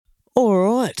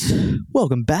Right.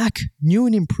 Welcome back. New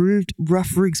and improved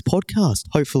Rough Rigs podcast,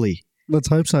 hopefully. Let's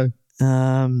hope so.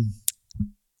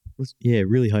 Yeah,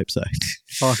 really hope so.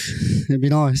 Oh, it'd be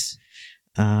nice.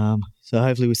 So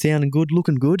hopefully we're sounding good,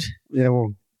 looking good. Yeah,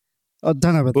 well, I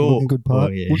don't know about the looking good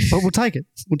part, but we'll take it.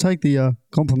 We'll take the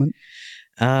compliment.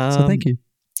 So thank you.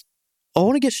 I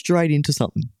want to get straight into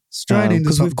something.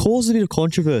 Because we've caused a bit of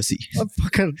controversy.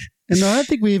 And I don't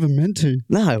think we even meant to.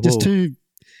 No. Just two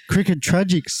cricket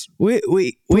tragics. We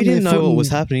didn't know what was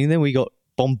happening. Then we got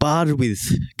bombarded with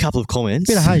a couple of comments.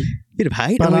 Bit of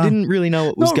hate. But, and we didn't really know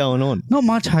what was going on. Not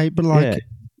much hate, but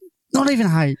not even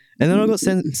hate. And then I got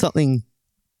sent something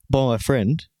by my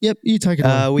friend. Yep, you take it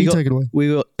away. Take it away.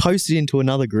 We got posted into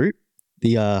another group,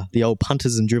 the old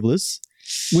punters and dribblers.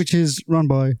 Which is run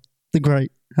by the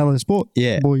great Hello Sport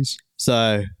boys.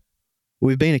 So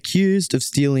we've been accused of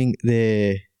stealing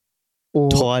their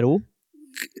title.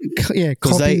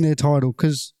 Copying their title.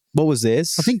 Because what was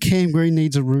theirs? I think Cam Green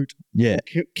needs a root. Yeah.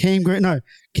 Cam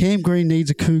Green needs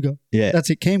a cougar. Yeah. That's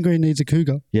it. Cam Green needs a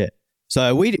cougar. Yeah.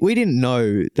 So we didn't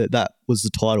know that was the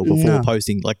title before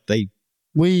posting. Like I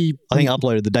think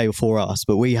uploaded the day before us,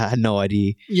 but we had no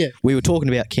idea. Yeah. We were talking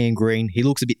about Cam Green. He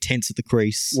looks a bit tense at the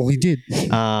crease. Well, he did.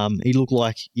 He looked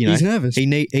like, he's nervous. He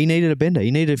needed a bender.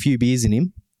 He needed a few beers in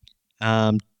him,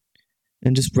 and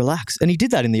just relax. And he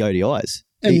did that in the ODIs.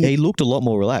 He looked a lot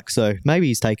more relaxed. So maybe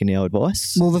he's taken our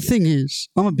advice. Well, the thing is,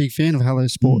 I'm a big fan of Hello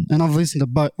Sport, and I've listened to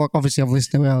both. Like, obviously, I've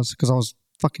listened to ours because I was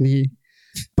fucking here.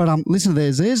 But listen to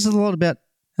theirs. Theirs is a lot about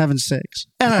having sex.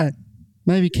 And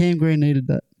maybe Cam Green needed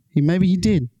that. Maybe he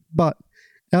did. But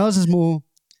ours is more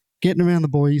getting around the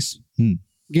boys,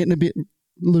 getting a bit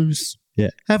loose,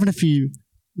 having a few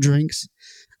drinks.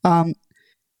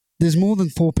 There's more than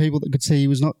 4 people that could see he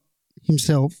was not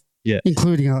himself,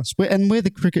 including us. We're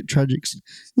the cricket tragics.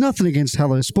 Nothing against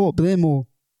Hello Sport, but they're more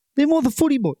the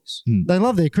footy boys. They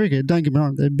love their cricket. Don't get me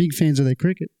wrong. They're big fans of their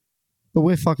cricket. But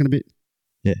we're fucking a bit.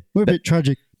 Yeah, we're a bit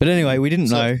tragic. But anyway, we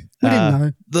didn't know. We didn't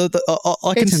know.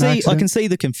 I can see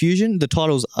the confusion. The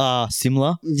titles are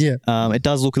similar. Yeah. It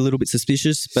does look a little bit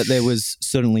suspicious, but there was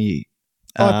certainly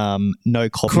no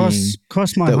copying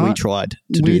we tried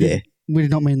to do there. We did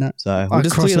not mean that. So we'll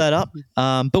just clear that up.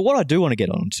 But what I do want to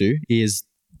get on to is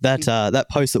that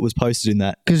post that was posted in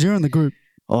that. Because you're in the group.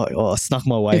 I snuck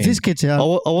my way in. If this gets out.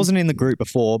 I wasn't in the group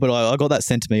before, but I got that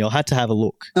sent to me. I had to have a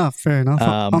look. Oh, fair enough.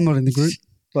 I'm not in the group.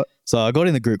 So I got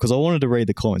in the group because I wanted to read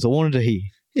the comments. I wanted to hear.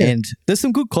 Yeah. And there's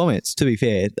some good comments, to be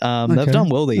fair. They've done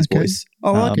well, these boys. I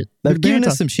like it. They've given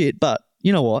us some shit, but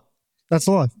you know what? That's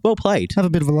life. Well played. Have a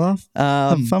bit of a laugh.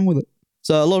 Have fun with it.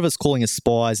 So a lot of us calling us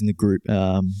spies in the group. We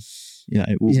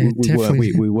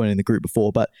weren't in the group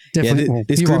before, but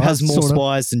this group has more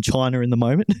spies than China in the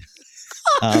moment.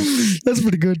 That's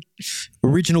pretty good.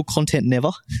 Original content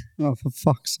never. Oh, for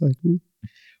fuck's sake, man.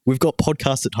 We've got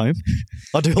podcasts at home.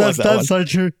 I do like that one. That's so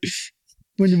true.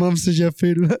 When your mum says you have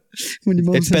food,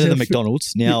 it's better than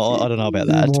McDonald's. Now, I don't know about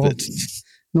that, but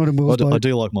not in Will's I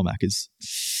do like my Maccas.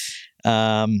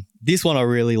 This one I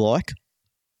really like.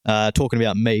 Talking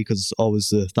about me because I was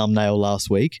the thumbnail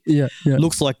last week. Yeah.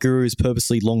 Looks like Guru's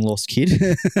purposely long lost kid.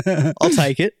 I'll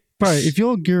take it. Bro, if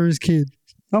you're Guru's kid,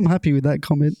 I'm happy with that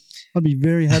comment. I'd be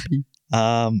very happy.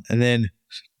 And then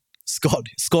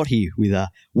Scott here with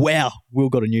wow, Will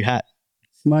got a new hat.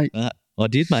 Mate. I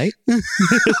did, mate.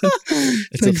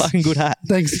 It's a fucking good hat.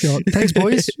 Thanks, Scott. Thanks,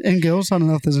 boys and girls. I don't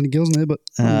know if there's any girls in there, but...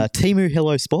 Timu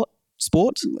Hello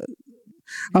Sport.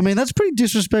 I mean, that's pretty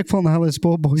disrespectful on the Hello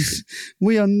Sport boys.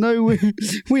 We are nowhere...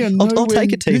 I'll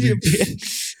take it, Timu.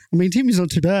 I mean, Timu's not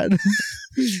too bad.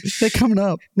 They're coming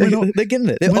up. They're getting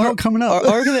it. We're not coming up.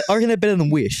 I reckon they're better than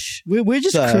Wish. We're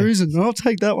just cruising. I'll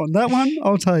take that one. That one,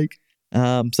 I'll take.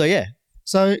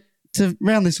 So to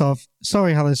round this off,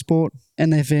 sorry Hello Sport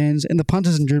and their fans and the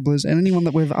punters and dribblers and anyone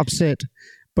that we've upset,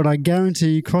 but I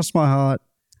guarantee, cross my heart,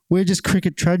 we're just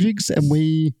cricket tragics and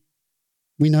we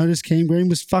noticed Cam Green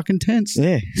was fucking tense.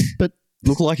 Yeah. But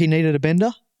looked like he needed a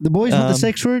bender. The boys went the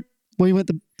sex route, we went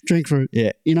the drink route.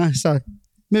 Yeah. So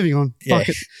moving on. Fuck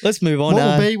it. Let's move on.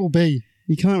 What will be.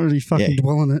 You can't really fucking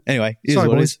dwell on it. Anyway, it is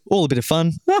what it is. All a bit of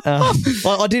fun.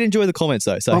 I did enjoy the comments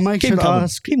though. So I'll make sure to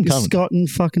ask Scott and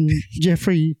fucking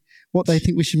Jeffrey what they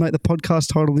think we should make the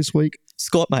podcast title this week.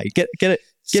 Scott, mate, get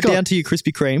down to your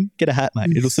Krispy Kreme. Get a hat,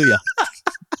 mate. It'll suit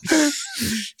you.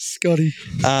 Scotty.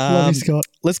 Love you, Scott.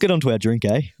 Let's get on to our drink,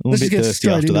 eh? I'm a bit thirsty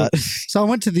after that. So I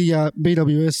went to the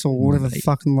BWS or whatever the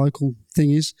fucking local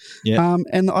thing is. Yeah.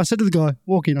 And I said to the guy,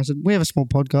 walk in, I said, we have a small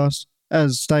podcast,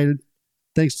 as stated.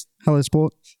 Thanks, Hello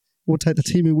Sport. We'll take the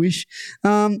team we wish.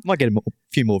 Might get a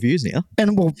few more views now.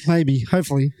 And well, maybe,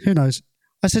 hopefully, who knows.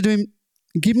 I said to him,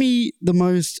 give me the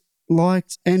most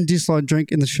liked and disliked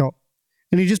drink in the shop.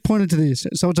 And he just pointed to this.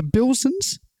 So it's a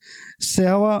Bilson's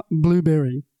sour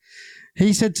blueberry.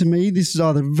 He said to me, this is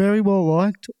either very well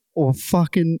liked or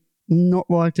fucking not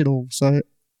liked at all. So,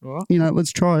 Right.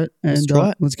 let's try it and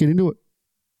let's get into it.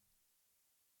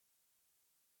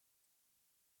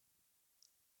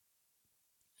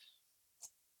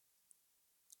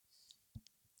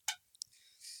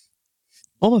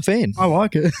 I'm a fan. I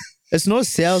like it. It's not as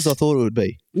sour as I thought it would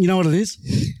be. You know what it is?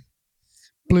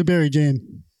 Blueberry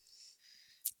jam.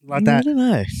 Like that. I don't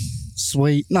know.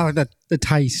 Sweet. No, the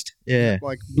taste. Yeah.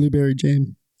 Like blueberry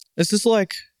jam. It's just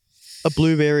like a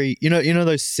blueberry. You know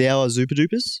those sour Zupa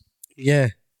Dupas? Yeah.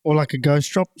 Or like a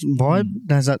Ghost Drop vibe.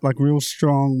 It has that like real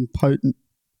strong, potent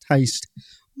taste.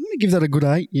 I'm going to give that a good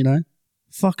 8,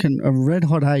 Fucking a red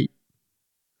hot 8.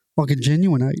 Like a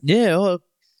genuine 8. Yeah.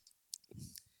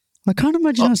 I can't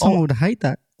imagine how someone would hate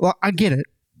that. Well, I get it.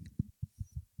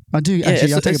 I do. Yeah,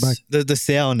 Actually, I'll take it back. The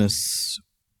sourness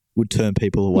would turn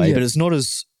people away, but it's not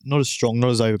as strong, not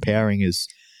as overpowering as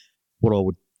what I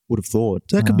would have thought.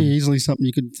 That could be easily something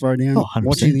you could throw down 100%.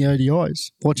 watching the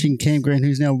ODIs, watching Cam Green,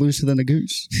 who's now looser than a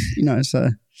goose. So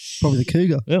probably the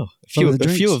cougar. Yeah, a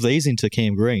few of these into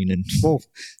Cam Green, and well,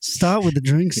 start with the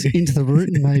drinks into the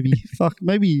rootin', maybe.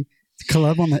 Maybe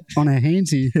collab on our hands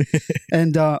here.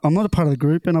 And I'm not a part of the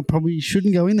group, and I probably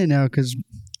shouldn't go in there now because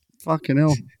fucking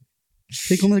hell.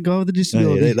 Pick on the guy with the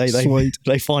disability. Sweet.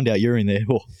 They find out you're in there.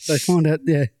 Oh. They find out,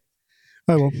 yeah.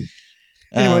 Oh, well.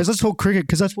 Anyways, let's talk cricket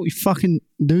because that's what we fucking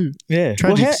do. Yeah.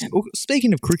 Well,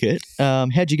 speaking of cricket,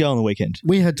 how'd you go on the weekend?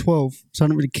 We had 12. So I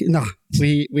don't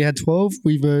really we had 12.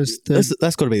 We versed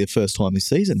that's got to be the first time this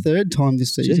season. Third time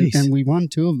this season. Jeez. And we won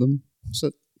 2 of them.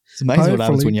 So it's amazing what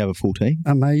happens when you have a full team.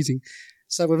 Amazing.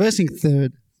 So we're versing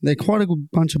third. They're quite a good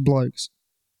bunch of blokes.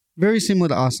 Very similar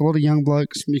to us. A lot of young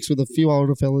blokes mixed with a few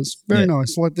older fellas. Very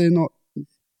nice. Like they're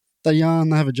yarn,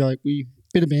 they have a joke.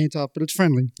 Bit of banter, but it's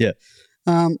friendly. Yeah.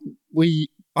 I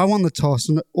won the toss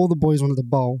and all the boys wanted to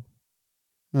bowl.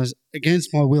 I was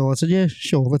against my will. I said, yeah,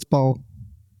 sure, let's bowl.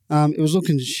 It was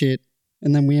looking shit.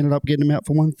 And then we ended up getting them out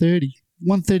for 130.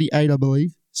 138, I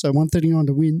believe. So 139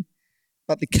 to win.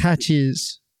 But the catch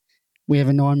is we have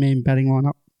a 9-man batting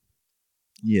lineup.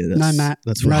 Yeah, no Matt,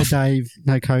 that's no rough. Dave,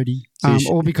 no Cody.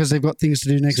 All because they've got things to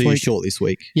do next week. You're short this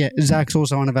week. Yeah, Zach's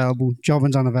also unavailable.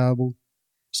 Jobin's unavailable.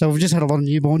 So we've just had a lot of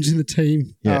newborns in the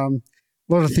team. Yeah.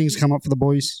 A lot of things come up for the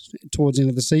boys towards the end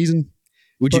of the season.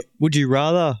 Would you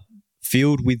rather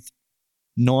field with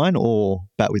 9 or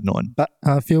bat with 9?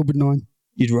 Field with 9.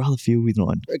 You'd rather field with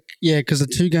 9? Yeah, because the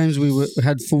 2 games we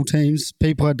had full teams,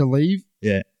 people had to leave.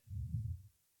 Yeah.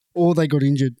 Or they got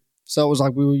injured. So it was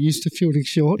like we were used to fielding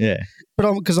short. Yeah.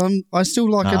 But I still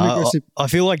like an aggressive. I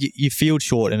feel like you field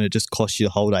short and it just costs you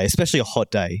the whole day, especially a hot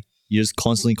day. You're just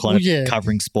constantly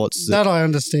covering spots. That I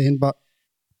understand, but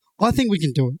I think we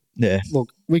can do it. Yeah.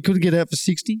 Look, we could get out for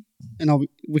 60 and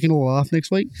we can all laugh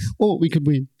next week, or we could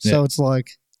win. Yeah. So it's like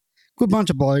good bunch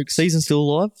of blokes. Season still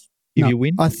alive if you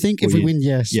win? I think if we win,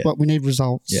 yes, but we need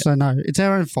results. Yeah. So no, it's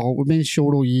our own fault. We've been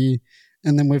short all year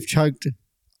and then we've choked.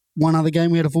 One other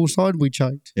game we had a full side, we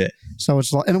choked. Yeah. So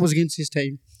it's like, and it was against his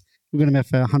team. We got him out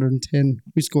for 110.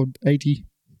 We scored 80.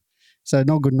 So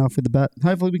not good enough with the bat.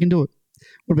 Hopefully we can do it.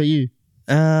 What about you?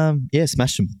 Yeah,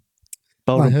 smashed him.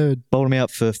 I heard. Bowled him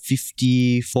out for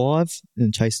 55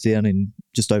 and chased down in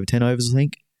just over 10 overs, I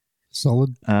think.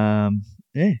 Solid.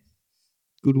 Yeah.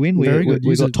 Good win. Very good.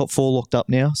 We've got top 4 locked up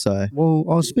now. So. Well,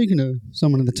 I was speaking to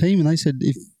someone in the team and they said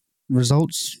if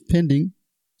results pending,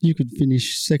 you could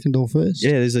finish second or first.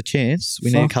 Yeah, there's a chance.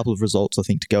 We need a couple of results, I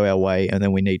think, to go our way, and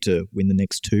then we need to win the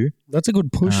next 2. That's a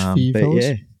good push for you, fellas.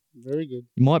 Yeah. Very good.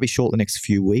 You might be short the next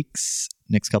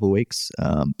couple of weeks,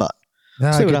 but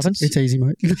see what happens. It's easy,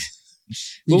 mate.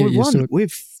 Well,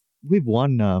 we've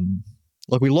won.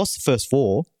 We lost the first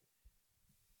 4,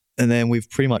 and then we've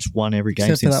pretty much won every game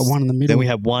except for that one in the middle. Then we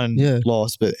have one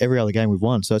loss, but every other game we've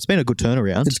won. So it's been a good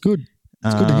turnaround. It's good.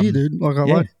 It's good to hear, dude.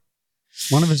 Like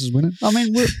one of us is winning. I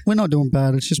mean, we're not doing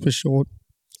bad. It's just we're short.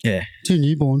 Yeah. 2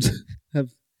 newborns have,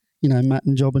 Matt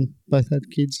and Jobin both had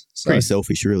kids. So. Pretty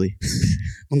selfish, really.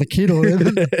 On the kid or whatever?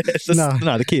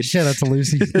 No, the kid. Shout out to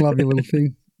Lucy. Love your little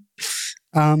thing.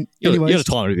 You got to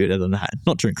time it a bit better than that.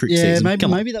 Not during cricket season. Yeah,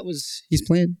 maybe that was his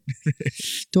plan.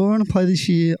 Do I want to play this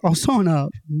year? I'll sign up.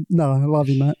 No, I love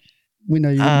you, Matt. We know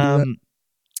you wouldn't do that.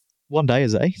 One day,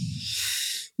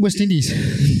 West Indies.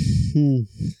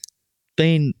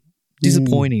 Been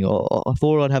disappointing. I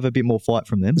thought I'd have a bit more fight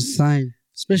from them. Same.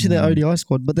 Especially their ODI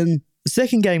squad. But then the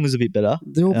second game was a bit better.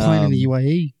 They're all playing in the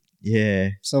UAE. Yeah.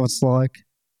 So it's like,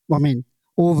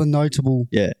 all the notable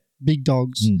big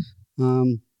dogs.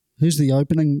 Who's the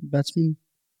opening batsman?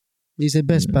 He's their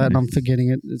best bat, and I'm forgetting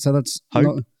it. So that's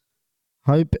Hope.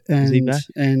 Hope Is he back?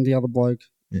 and the other bloke.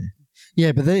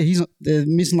 Yeah, but they're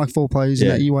missing like 4 players in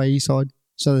that UAE side.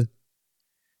 So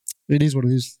it is what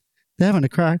it is. They're having a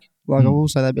crack. Like I will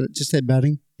say that, but just their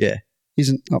batting. Yeah.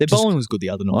 Isn't their bowling was good the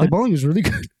other night. Their bowling was really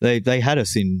good. They had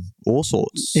us in all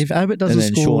sorts. If Abbott doesn't and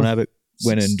then score, Sean Abbott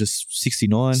went in just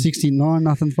 69. 69,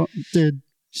 nothing. Dude,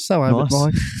 so Abbott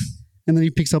like. And then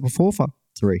he picks up a 4 for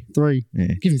 3. Yeah.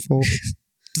 Give him 4.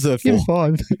 Deserve 4. Give him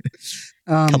 5.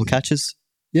 Couple catches.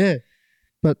 Yeah.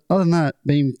 But other than that,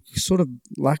 being sort of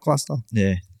lackluster.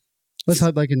 Yeah. Let's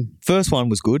hope they can. First one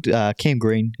was good. Cam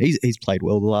Green, he's played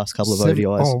well the last couple of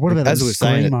ODIs. Oh, what about as that we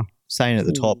were saying at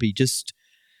the top, he just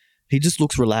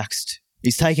looks relaxed.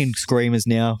 He's taking screamers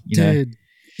now. Dude,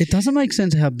 it doesn't make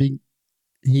sense how big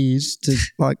he is to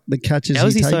like the catches. How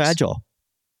is he takes. so agile?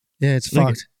 Yeah, it's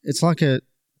fucked. It's like a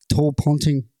tall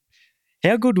Ponting.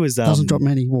 How good was doesn't drop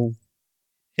many. Well,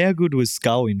 how good was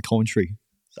Skull in commentary?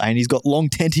 And he's got long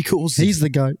tentacles. He's the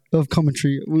GOAT of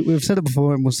commentary. We've said it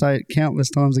before and we'll say it countless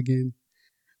times again.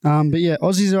 But yeah,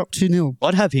 Aussies are up 2-0.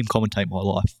 I'd have him commentate my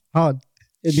life. Hard.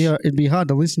 It'd be hard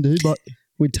to listen to, but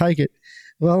we'd take it.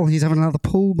 Well, he's having another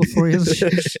pull before he has a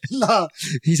shower.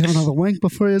 He's having another wank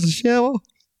before he has a shower.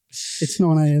 It's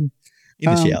 9 a.m.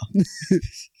 In the shower.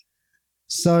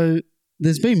 So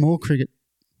there's been more cricket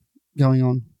going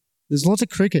on. There's lots of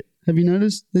cricket. Have you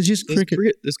noticed? There's cricket.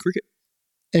 There's cricket.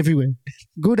 Everywhere.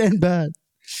 Good and bad.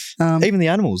 Even the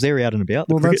animals, they're out and about.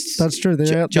 Well, that's true.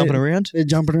 They're out jumping around. They're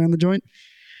jumping around the joint.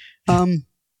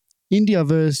 India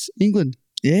versus England.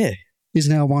 Yeah. Is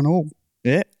now 1-1.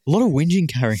 Yeah. A lot of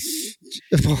whinging carrying.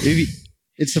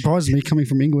 It surprises me coming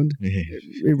from England. Yeah.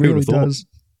 It really does.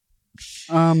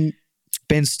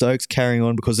 Ben Stokes carrying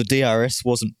on because the DRS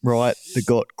wasn't right that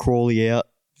got Crawley out.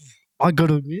 I got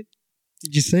to admit.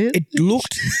 Did you see it?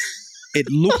 It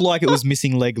looked like it was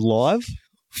missing leg live,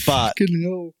 but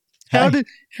how did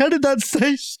that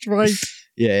stay straight?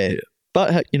 Yeah,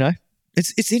 but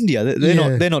it's India.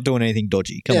 They're not doing anything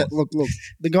dodgy. Come on. Look.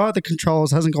 The guy at the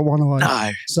controls hasn't got one eye.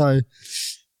 No. So,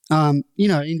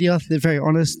 India, they're very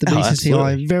honest. The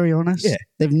BCCI, very honest. Yeah.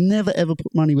 They've never ever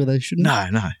put money where they shouldn't. No.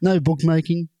 No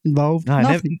bookmaking involved. No,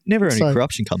 nothing. Never any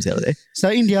corruption comes out of there. So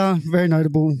India, very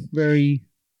notable, very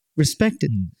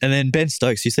respected. And then Ben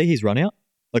Stokes, you see his run out?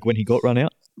 Like when he got run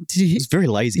out? He was very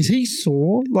lazy. Is he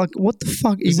sore? Like what the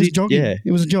fuck? He was jogging. Yeah.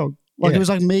 It was a jog. Like it was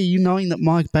like me, knowing that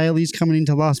Mike Bailey's coming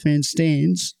into last man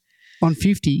stands on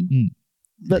 50,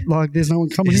 but like there's no one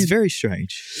coming in. It's very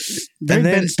strange. Very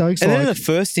Ben Stokes. And then the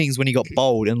first things when he got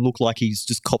bowled and looked like he's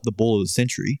just copped the ball of the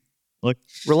century. Like,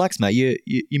 relax, mate.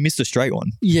 You missed a straight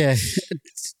one. Yeah.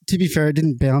 To be fair, it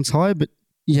didn't bounce high, but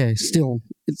yeah, still,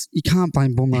 you can't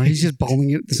blame Bumrah. He's just bowling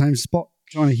it at the same spot,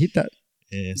 trying to hit that.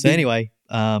 Yeah. So anyway,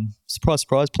 surprise,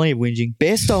 plenty of whinging.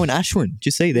 Bairstow and Ashwin, did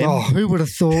you see them? Oh, who would have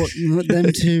thought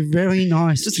them two very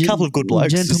nice, just a couple of good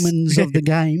blokes, gentlemen of the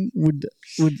game would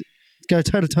go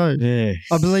toe to toe. Yeah.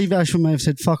 I believe Ashwin may have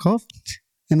said "fuck off,"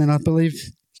 and then I believe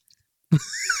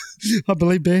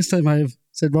Bairstow may have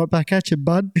said "right back at you,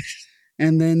 bud,"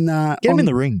 and then get him in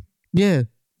the ring. Yeah,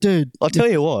 dude. I'll tell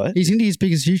you what, he's India's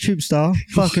biggest YouTube star.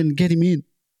 Fucking get him in.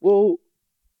 Well,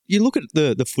 you look at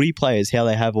the footy players, how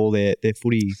they have all their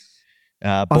footy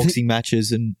boxing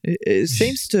matches, and it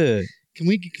seems to. Can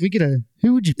we get a?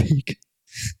 Who would you pick?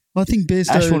 I think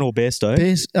Bairstow. Ashwin or Bairstow?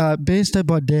 Bairstow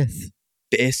by death.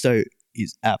 Bairstow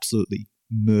is absolutely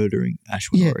murdering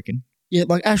Ashwin, I reckon. Yeah,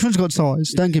 like Ashwin's got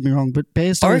size. Don't get me wrong, but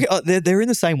Bairstow. I reckon, they're in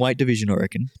the same weight division, I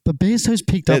reckon. But Bairstow's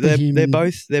picked up with him.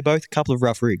 They're both a couple of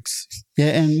rough rigs.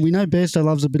 Yeah, and we know Bairstow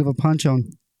loves a bit of a punch on.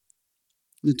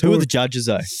 Who are the judges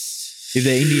though? If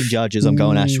they're Indian judges, I'm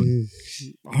going Ashwin.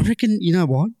 I reckon. You know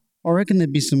what? I reckon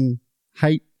there'd be some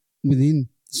hate within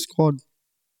the squad.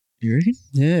 You reckon?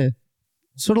 Yeah,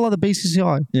 sort of like the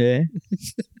BCCI. Yeah.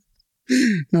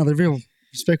 No, they're real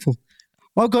respectful.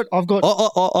 I've got.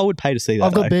 I would pay to see that.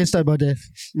 I've got Bairstow by death,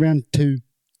 round 2.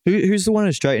 Who's the one in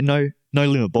Australia? No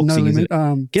limit boxing. No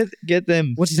limit. Get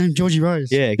them. What's his name? Georgie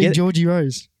Rose. Yeah, get Georgie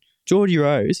Rose. Georgie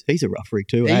Rose. He's a rough rig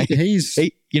too.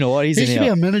 You know what? He should be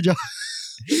our manager.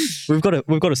 We've got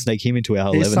to sneak him into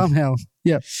our 11 somehow.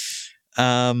 Yeah.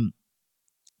 Yeah.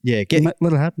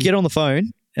 Let it happen. Get on the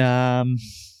phone.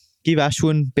 Give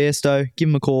Ashwin, Bairstow, give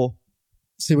him a call.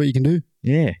 See what you can do.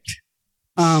 Yeah.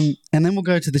 And then we'll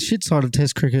go to the shit side of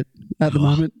Test cricket at the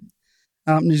moment.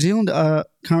 New Zealand are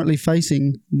currently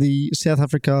facing the South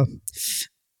Africa,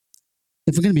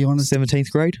 if we're going to be honest, 17th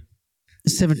grade?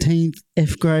 17th,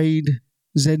 F grade,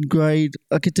 Z grade.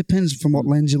 Like it depends from what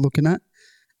lens you're looking at.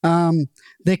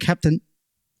 Their captain,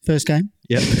 first game.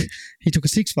 Yep. He took a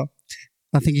 6 for.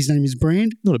 I think his name is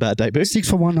Brand. Not a bad debut. 6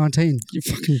 for 119. You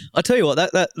fucking I tell you what,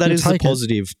 that is the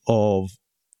positive of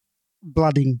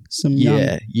blooding some young.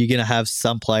 Yeah, you're going to have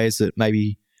some players that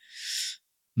maybe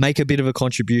make a bit of a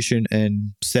contribution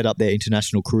and set up their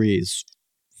international careers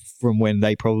from when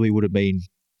they probably would have been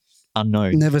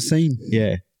unknown. Never seen.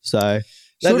 Yeah. So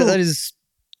that is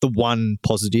the one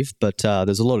positive, but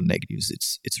there's a lot of negatives.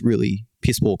 It's really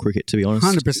piss ball cricket, to be honest.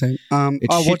 100%.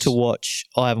 It's shit to watch.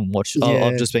 I haven't watched. Yeah.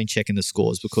 I've just been checking the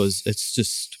scores because it's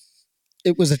just...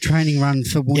 It was a training run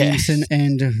for Williamson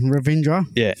and Ravindra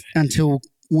until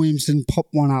Williamson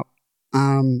popped one up.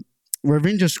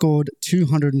 Ravindra scored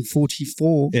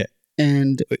 244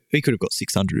 and he could have got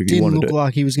 600 if he wanted to. Didn't look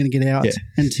like he was going to get out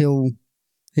until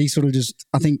he sort of just,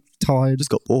 I think, tired. Just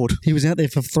got bored. He was out there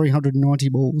for 390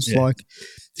 balls. Like,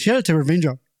 shout out to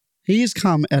Ravindra. He has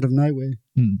come out of nowhere.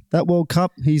 That World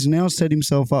Cup, he's now set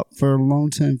himself up for a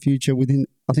long-term future within,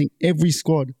 I think, every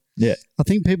squad. Yeah. I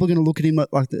think people are going to look at him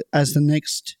as the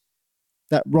next,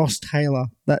 that Ross Taylor,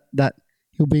 that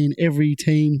he'll be in every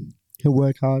team. He'll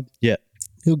work hard. Yeah.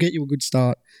 He'll get you a good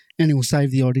start and he'll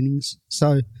save the odd innings.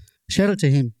 So, shout out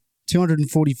to him.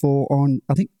 244 on,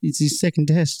 I think it's his second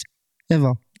test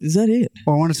ever. Is that it?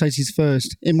 I want to say it's his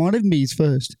first. It might even be his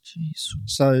first. Jeez.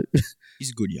 So, he's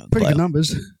a good young pretty player. good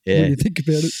numbers when you think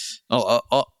about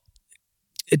it.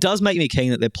 It does make me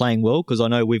keen that they're playing well because I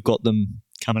know we've got them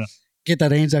coming up. Get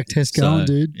that Anzac test going,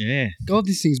 dude. Yeah. God,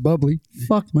 this thing's bubbly.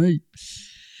 Fuck me.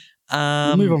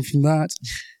 We'll move on from that.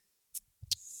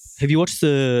 Have you watched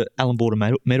the Allan Border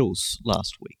medals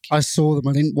last week? I saw them.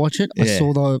 I didn't watch it. I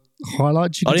saw the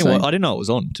highlights. I didn't know it was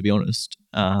on, to be honest.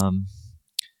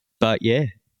 But yeah,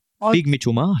 big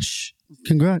Mitchell Marsh.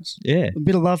 Congrats. Yeah. A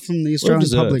bit of love from the Australian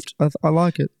public. I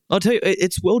like it. I'll tell you,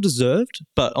 it's well deserved,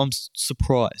 but I'm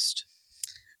surprised.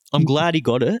 I'm glad he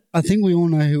got it. I think we all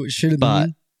know who it should have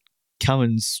been. But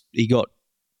Cummins, he got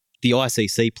the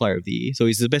ICC Player of the Year. So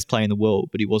he's the best player in the world,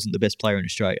 but he wasn't the best player in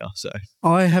Australia. So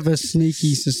I have a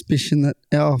sneaky suspicion that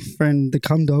our friend, the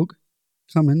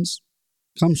Cummins,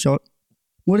 Cumshot,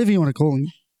 whatever you want to call him,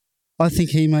 I think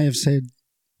he may have said,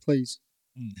 please,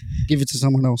 give it to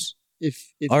someone else. If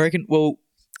I reckon, well...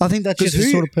 I think that's just the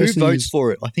sort of person who votes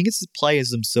for it. I think it's the players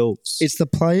themselves. It's the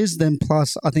players, then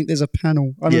plus I think there's a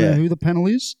panel. I don't know who the panel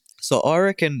is. So I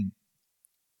reckon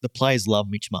the players love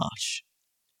Mitch Marsh.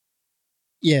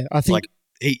 Yeah, I think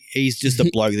he's just a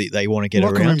bloke that they want to get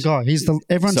locker around. Room guy. He's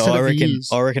everyone said it for years.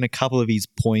 I reckon a couple of his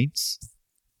points,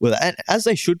 well, as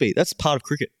they should be. That's part of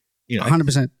cricket.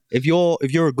 100%. If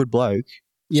you're a good bloke,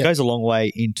 it goes a long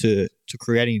way into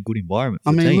creating a good environment. For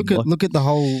I mean, the team. look at the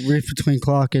whole rift between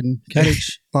Clark and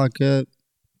Kadich.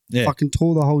 Fucking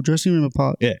tore the whole dressing room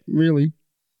apart. Yeah, really.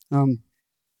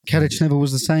 Kadich never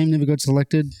was the same. Never got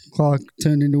selected. Clark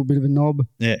turned into a bit of a knob.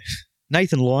 Yeah.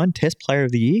 Nathan Lyon, Test Player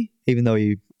of the Year, even though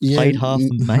he played half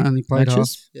the only played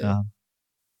matches. Half. Yeah.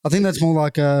 I think that's more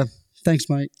like a thanks,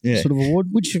 mate, sort of award,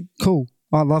 which is cool.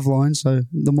 I love Lyon, so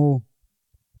the more.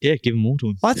 Yeah, give them more to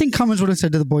him. I think Cummins would have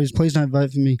said to the boys, please don't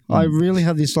vote for me. I really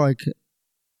have this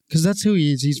because that's who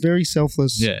he is. He's very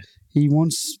selfless. Yeah. He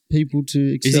wants people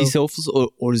to excel. Is he selfless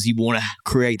or does he want to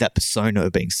create that persona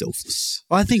of being selfless?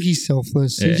 I think he's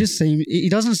selfless. Yeah. He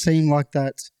doesn't seem like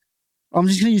that. I'm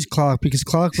just going to use Clark because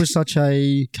Clark was such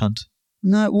a... Cunt.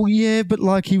 No, well, yeah, but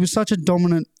he was such a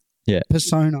dominant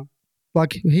persona.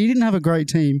 He didn't have a great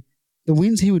team. The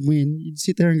wins he would win, you'd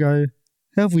sit there and go,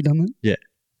 how have we done that? Yeah.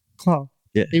 Clark.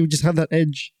 Yeah. He would just have that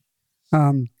edge.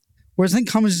 Whereas I think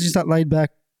Cummins is just that laid-back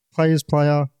player's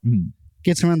player,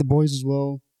 gets around the boys as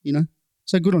well,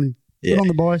 So good on him. Yeah. Good on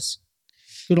the boys.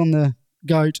 Good on the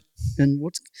GOAT. And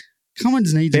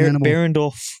Cummins needs an animal.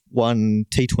 Behrendorff won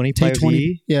T20 Player of the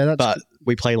Year. Yeah, but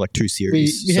we played 2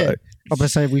 series. So. I'm going to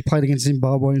say we played against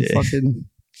Zimbabwe and fucking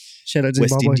shout out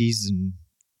Zimbabwe. West Indies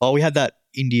we had that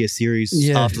India series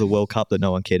after the World Cup that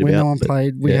no one cared about. When no one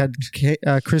played, we had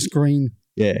Chris Green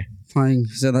playing,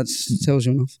 so that tells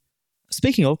you enough.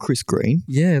 Speaking of Chris Green.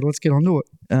 Yeah, let's get on to it.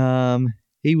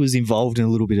 He was involved in a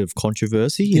little bit of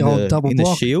controversy in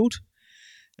the Shield.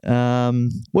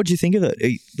 What did you think of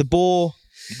it? The ball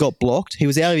got blocked. He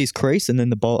was out of his crease and then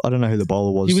the ball, I don't know who the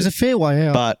bowler was. He was a fair way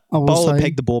out. But the bowler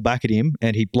pegged the ball back at him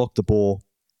and he blocked the ball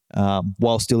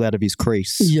while still out of his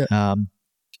crease. Yeah.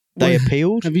 They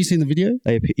appealed. Have you seen the video?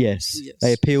 Yes.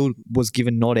 They appealed, was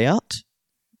given not out.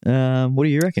 What do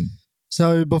you reckon?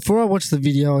 So before I watched the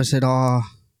video, I said,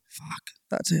 fuck,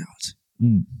 that's out.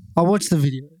 I watched the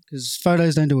video because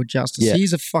photos don't do it justice. Yeah.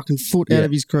 He's a fucking foot out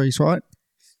of his crease, right?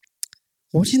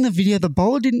 Watching the video, the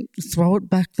bowler didn't throw it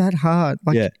back that hard.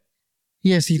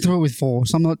 Yes, he threw it with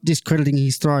force. I'm not discrediting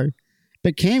his throw.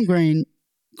 But Cam Green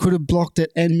could have blocked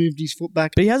it and moved his foot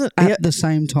back But he hasn't at the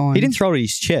same time. He didn't throw it at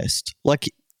his chest. Like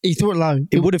he threw it low.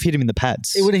 It would have hit him in the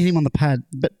pads. It would have hit him on the pad.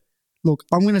 But look,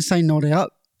 I'm going to say not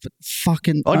out, but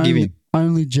fucking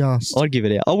only just. I'd give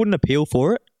it out. I wouldn't appeal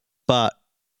for it, but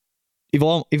if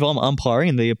I'm umpiring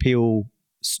and the appeal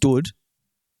stood,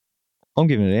 I'm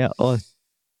giving it out.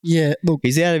 Yeah, look.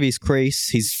 He's out of his crease.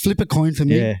 He's flip a coin for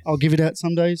me. Yeah. I'll give it out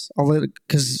some days. I'll let it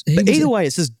because either way,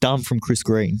 it's just dumb from Chris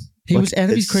Green. He was out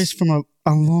of his crease from a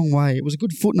long way. It was a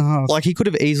good foot and a half. Like he could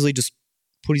have easily just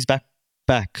put his back.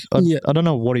 I don't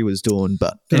know what he was doing,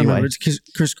 but anyway, it's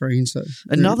Chris Green. So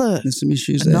there's some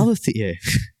issues. Another thing, yeah.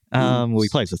 Well, he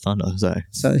plays for Thunder, so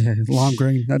yeah, lime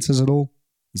green. That says it all.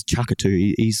 He's chucker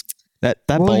too. He's that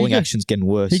bowling action's getting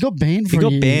worse. He got banned for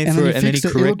it, and then he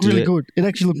corrected it. It looked really good. It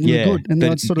actually looked really good. And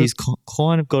then he's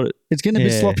kind of got it. It's getting a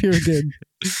bit sloppier again.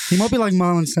 He might be like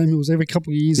Marlon Samuels. Every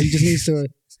couple of years, he just needs to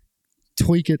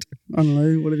tweak it. I don't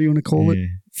know, whatever you want to call it.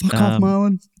 Fuck off,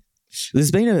 Marlon.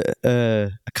 There's been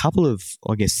a couple of,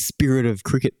 I guess, spirit of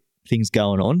cricket things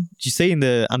going on. Did you see in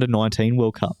the Under-19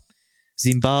 World Cup?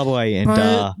 Zimbabwe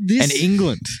and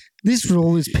England. This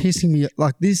rule is pissing me.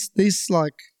 Like this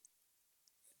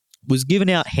was given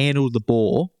out, handled the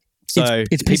ball. So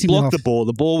it's he blocked the ball.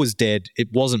 The ball was dead. It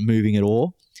wasn't moving at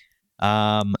all.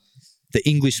 The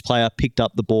English player picked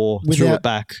up the ball, threw it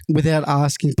back. Without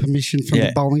asking permission from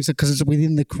the bowling, because it's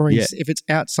within the crease. If it's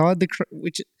outside the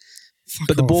crease,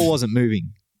 but the ball wasn't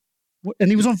moving. And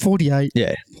he was on 48.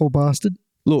 Yeah. Poor bastard.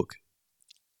 Look,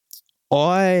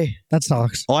 that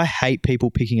sucks. I hate people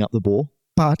picking up the ball.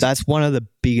 But that's one of the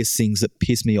biggest things that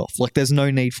piss me off. Like, there's no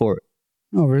need for it.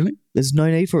 Oh, really? There's no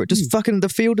need for it. Just fucking the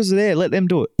fielders are there. Let them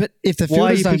do it. But if the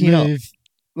fielders don't move,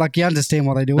 like, you understand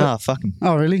why they do it? Nah, fuck them.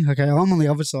 Oh, really? Okay, I'm on the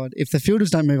other side. If the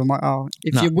fielders don't move, I'm like,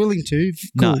 if you're willing to,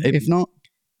 cool. If not,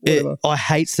 whatever. I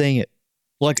hate seeing it.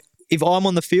 Like, if I'm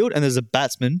on the field and there's a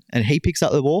batsman and he picks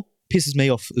up the ball, pisses me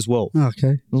off as well.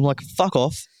 Okay. I'm like, fuck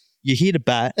off. You're here to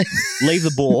bat. Leave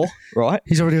the ball, right?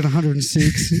 He's already at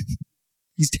 106.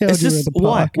 He's telling you at the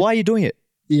park. Why are you doing it?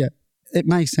 Yeah, it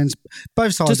makes sense.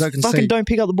 Both sides just fucking don't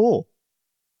pick up the ball.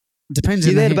 Depends.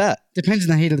 You're there to bat. Depends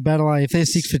on the heat of the battle. If they're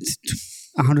 6 foot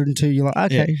 102, you're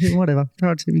like, okay, whatever.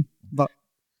 Try it to me.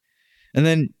 And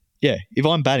then, if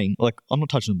I'm batting, like, I'm not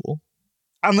touching the ball.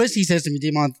 Unless he says to me, do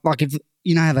you mind, like, if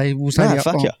you know how they will say,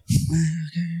 fuck you. Okay,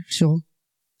 sure.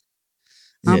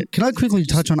 Can I quickly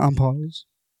touch on umpires?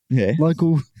 Yeah.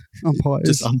 Local umpires.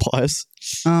 Just umpires.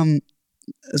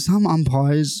 Some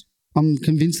umpires, I'm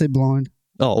convinced they're blind.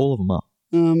 Oh, all of them are.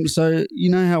 So you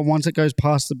know how once it goes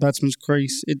past the batsman's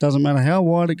crease, it doesn't matter how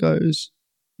wide it goes.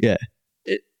 Yeah.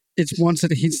 It's once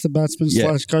it hits the batsman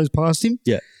 / goes past him.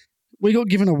 Yeah. We got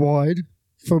given a wide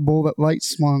for a ball that late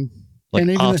swung. Like,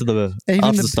 and after the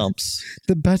stumps.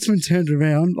 The batsman turned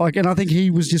around, and I think he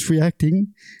was just reacting.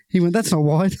 He went, "That's not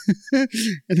wide,"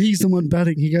 and he's the one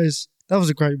batting. He goes, "That was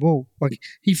a great ball." Like,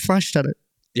 he flashed at it.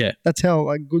 Yeah, that's how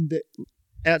good the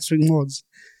outswing was.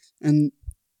 And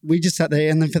we just sat there,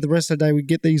 and then for the rest of the day, we'd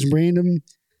get these random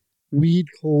weird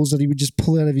calls that he would just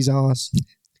pull out of his ass.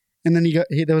 And then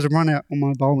there was a run out on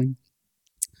my bowling.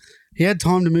 He had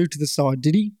time to move to the side,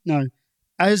 did he? No.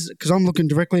 Because I'm looking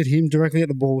directly at him, directly at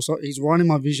the ball, so he's right in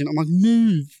my vision. I'm like,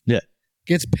 move. Yeah.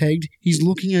 Gets pegged. He's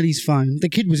looking at his phone. The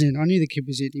kid was in. I knew the kid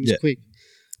was in. He was quick.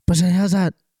 But I said, how's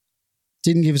that?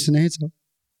 Didn't give us an answer.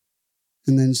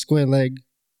 And then square leg,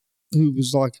 who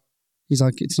was like, he's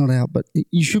like, it's not out, but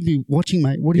you should be watching,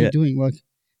 mate. What are you doing? Like,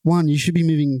 1, you should be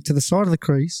moving to the side of the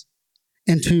crease.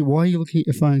 And 2, why are you looking at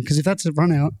your phone? Because if that's a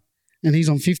run out and he's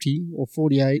on 50 or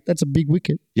 48, that's a big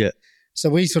wicket. Yeah. So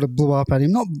we sort of blew up at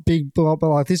him. Not big blew up,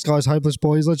 but like, this guy's hopeless,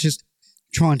 boys. Let's just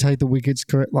try and take the wickets,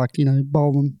 correct? Like,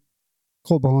 bowl them,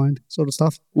 caught behind, sort of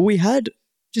stuff. We had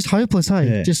just hopeless, hey?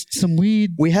 Yeah. Just some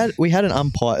weird. We had an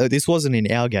umpire. This wasn't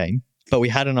in our game, but we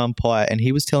had an umpire, and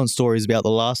he was telling stories about the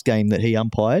last game that he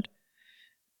umpired.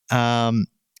 And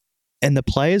the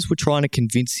players were trying to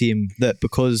convince him that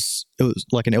because it was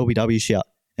like an LBW shout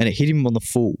and it hit him on the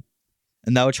full,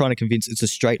 and they were trying to convince it's a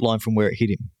straight line from where it hit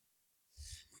him.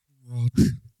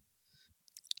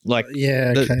 Like,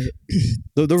 yeah, okay.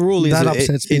 The rule is that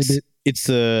upsets me a bit. It's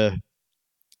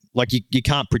like you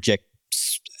can't project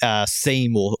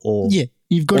seam or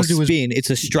you've got to do spin. It's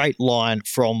a straight line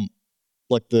from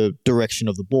like the direction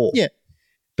of the ball. Yeah,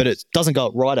 but it doesn't go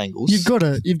at right angles. You've got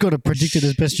to predict it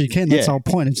as best you can. That's the whole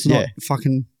point. It's not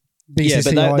fucking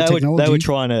BCCI technology. They were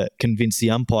trying to convince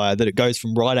the umpire that it goes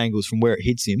from right angles from where it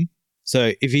hits him.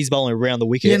 So if he's bowling around the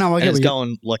wicket and it's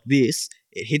going like this,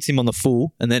 it hits him on the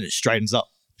full and then it straightens up.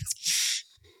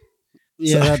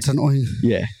 Yeah, that's annoying.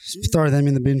 Yeah. Just throw them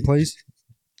in the bin, please.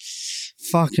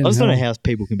 Fucking I just don't know how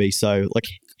people can be so like,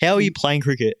 How are you playing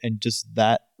cricket and just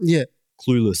that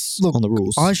clueless on the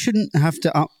rules? I shouldn't have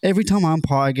to. Every time I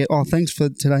umpire, I get, thanks for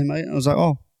today, mate. I was like,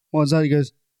 what is that? He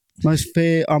goes, most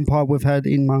fair umpire we've had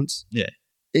in months. Yeah.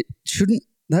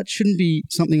 That shouldn't be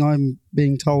something I'm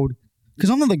being told. Because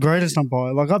I'm not the greatest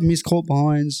umpire. Like, I've missed caught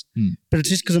behinds, but it's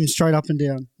just because I'm straight up and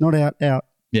down, not out.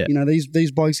 Yeah. You know,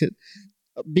 these blokes get,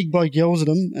 a big bloke yells at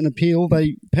them and appeal,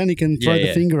 they panic and throw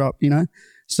the finger up, you know.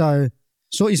 So,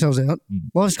 sort yourselves out.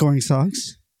 Live scoring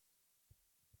sucks.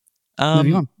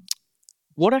 Moving on.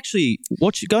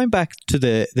 Going back to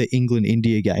the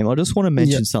England-India game, I just want to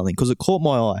mention something because it caught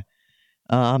my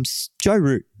eye. Joe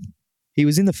Root, he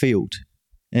was in the field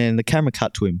and the camera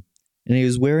cut to him and he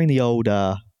was wearing the old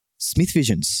Smith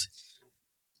Visions.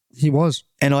 He was.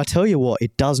 And I tell you what,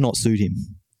 it does not suit him.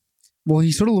 Well,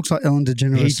 he sort of looks like Ellen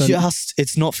DeGeneres.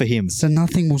 It's not for him. So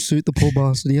nothing will suit the poor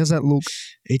bastard. He has that look.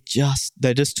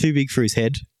 They're just too big for his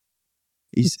head.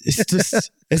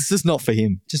 It's just not for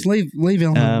him. Just leave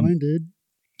Ellen alone, dude.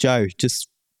 Joe, just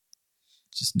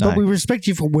no. But we respect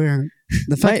you for wearing it.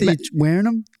 The fact that you're wearing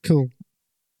them, cool.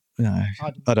 No,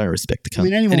 I don't respect the cunt. I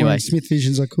mean, anyone wearing Smith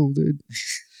Visions are cool, dude.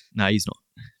 No, he's not.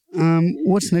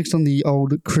 What's next on the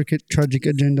old cricket tragic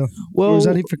agenda? Well, or is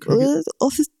that it for cricket? I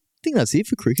think that's it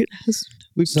for cricket.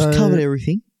 We've covered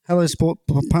everything. Hello, sport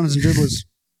punters and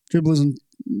dribblers and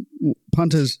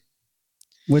punters.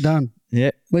 We're done.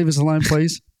 Yeah. Leave us alone,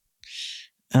 please.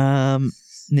 Now.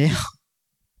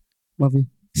 Love you.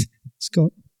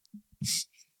 Scott.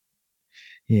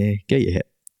 Yeah, get your hat.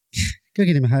 Go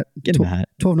get him a hat. Get him a hat.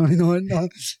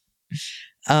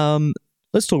 $12.99.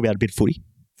 Let's talk about a bit of footy.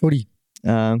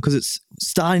 Because it's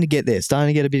starting to get there. Starting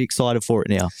to get a bit excited for it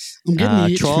now. I'm getting the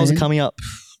itch, trials are coming up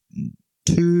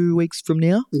 2 weeks from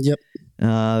now. Yep.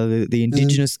 The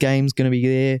Indigenous game's going to be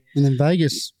there. And then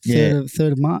Vegas,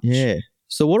 3rd of March. Yeah.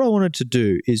 So what I wanted to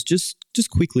do is just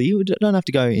quickly, we don't have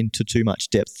to go into too much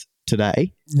depth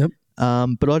today. Yep.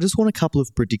 But I just want a couple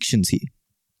of predictions here.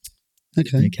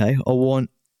 Okay.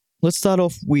 Let's start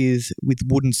off with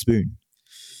Wooden Spoon.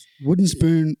 Wooden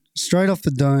Spoon, straight off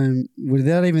the dome,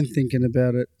 without even thinking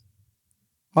about it.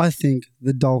 I think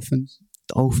the Dolphins.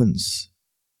 Dolphins?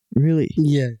 Really?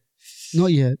 Yeah. Not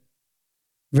yet.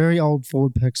 Very old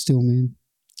forward pack still, man.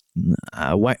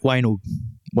 Wayne will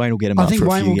get him up for a few games. I think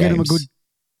Wayne will get him a good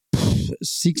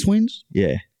 6 wins.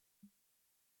 Yeah.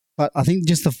 But I think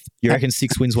just You reckon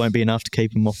 6 wins won't be enough to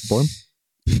keep him off the bottom?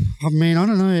 I mean, I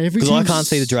don't know. Because I can't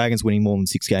see the Dragons winning more than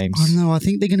 6 games. I don't know. I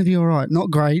think they're going to be all right. Not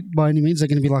great by any means. They're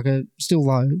going to be still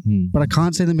low. But I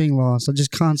can't see them being last. I just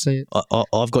can't see it.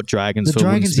 I've got Dragons. The for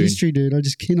Dragons' history, dude. I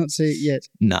just cannot see it yet.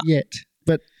 Nah. Yet.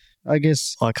 But I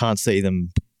guess I can't see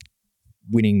them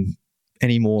winning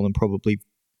any more than probably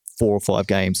 4 or 5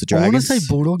 games. The Dragons. I want to say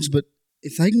Bulldogs, but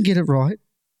if they can get it right,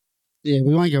 we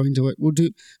won't go into it. We'll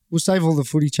save all the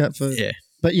footy chat for. Yeah.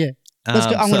 But yeah, let's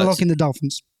go. I'm going to lock in the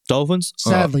Dolphins. Dolphins?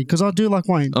 Sadly, because I do like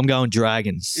Wayne. I'm going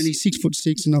Dragons. And he's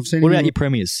 6'6", and I've seen. What about your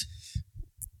premiers?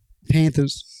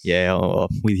 Panthers. Yeah,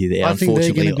 with you there. I think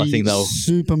they'll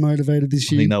super motivated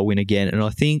this year. I think they'll win again, and I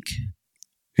think.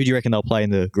 Who do you reckon they'll play in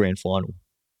the grand final?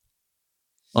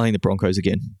 I think the Broncos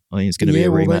again. I think it's going to be a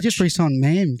rematch. They just re-signed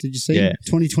Mam. Did you see? Yeah.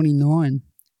 2029.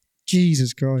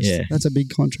 Jesus Christ. Yeah. That's a big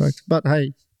contract. But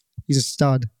hey, he's a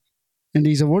stud. And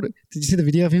he's a what? Did you see the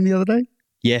video of him the other day?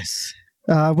 Yes.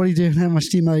 What do you do? How much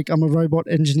do you make? I'm a robot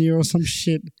engineer or some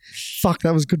shit. Fuck,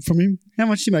 that was good from him. How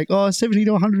much do you make? 70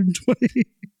 to 120.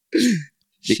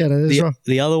 Shadow.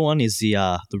 The other one is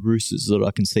the Roosters that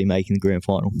I can see making the grand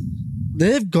final.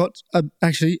 They've got,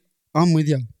 actually, I'm with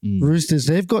you. Roosters,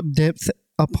 they've got depth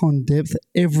upon depth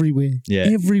everywhere. Yeah.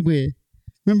 Everywhere.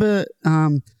 Remember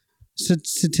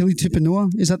Satili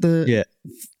Tupanua? Is that the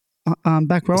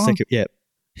back rower? Yeah.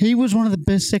 He was one of the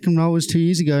best second rowers 2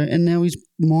 years ago, and now he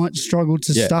might struggle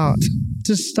to start.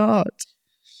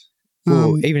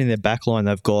 Well, even in their back line,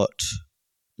 they've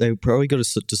probably got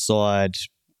to decide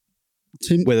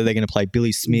whether they're going to play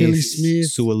Billy Smith,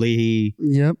 Sualihi,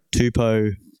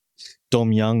 Tupou,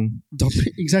 Dom Young.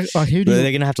 Exactly.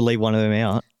 They're going to have to leave one of them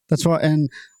out. That's right. And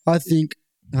I think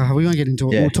we won't get into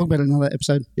it. Yeah. We'll talk about it in another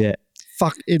episode. Yeah.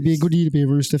 Fuck, it'd be a good year to be a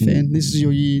Rooster fan. This is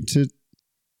your year to...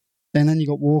 And then you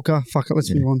got Walker. Fuck it, let's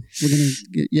move on. We're going to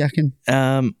get yakking.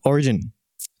 Origin.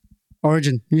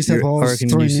 New South Wales,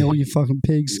 3-0, you fucking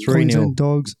pigs. 3-0. Queensland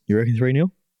Dogs. You reckon 3-0?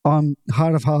 I'm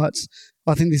heart of hearts.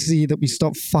 I think this is the year that we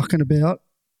stop fucking about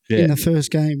in the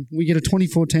first game. We get a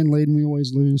 24-10 lead and we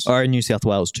always lose. I reckon New South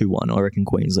Wales 2-1. I reckon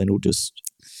Queensland will just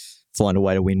find a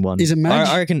way to win one. Is it Madge?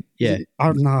 I reckon, yeah. I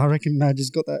reckon Madge has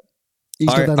got that. He's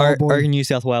got that old boy. I reckon New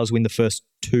South Wales win the first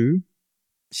 2.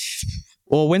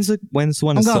 Or when's the one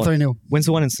in I'm going 3-0. When's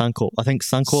the one in Suncorp? I think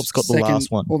Suncorp's got the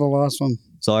last one. Or the last one.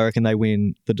 So I reckon they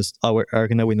win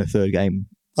the third game.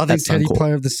 I think Teddy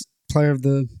player of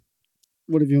the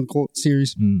whatever you want to call it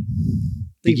series.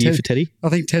 Big year for Teddy. I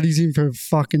think Teddy's in for a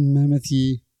fucking mammoth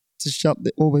year to shut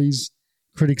all these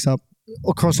critics up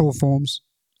across all forms.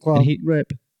 Club,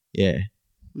 rep. Yeah.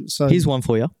 So here's one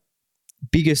for you.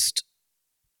 Biggest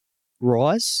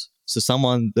rise. So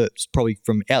someone that's probably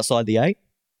from outside the 8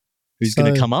 who's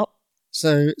going to come up.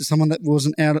 So someone that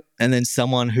wasn't out. And then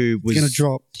someone who was going to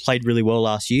drop. Played really well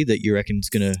last year that you reckon is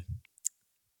going to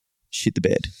shit the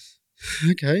bed.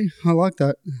 Okay. I like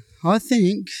that. I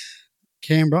think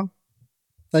Canberra,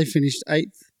 they finished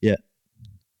 8th. Yeah.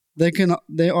 They're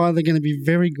either going to be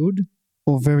very good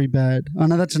or very bad. I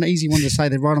know that's an easy one to say.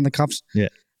 They're right on the cuffs. Yeah.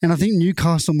 And I think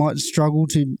Newcastle might struggle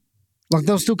to, like,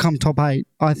 they'll still come top 8,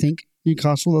 I think.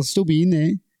 Newcastle, they'll still be in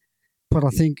there. But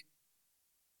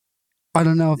I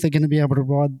don't know if they're going to be able to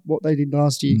ride what they did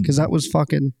last year because that was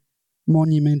fucking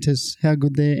monumentous how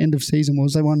good their end of season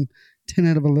was. They won 10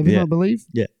 out of 11, I believe.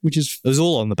 Yeah. It was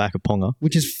all on the back of Ponga.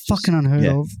 Which is fucking unheard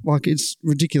of. Like, it's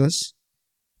ridiculous.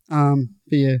 But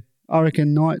yeah, I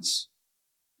reckon Knights,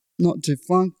 not to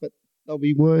flunk, but they'll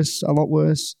be worse, a lot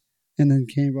worse. And then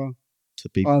Canberra. To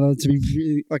be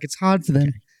really, like, it's hard for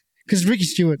them. Because Ricky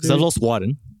Stewart. Because they lost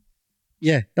Wyden.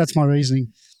 Yeah, that's my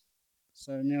reasoning.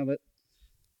 So now that.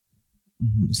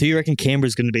 So you reckon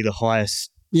Canberra's going to be the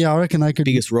highest? Yeah, I reckon they could.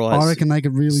 Biggest rise. I reckon they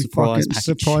could really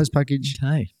surprise package.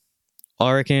 Okay.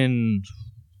 I reckon.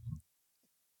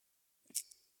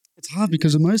 It's hard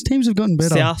because most teams have gotten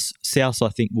better. South, I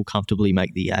think, will comfortably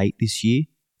make the 8 this year.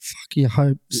 Fuck, you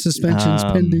hope. Suspensions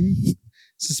pending.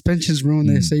 Suspensions ruined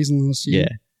their season last year.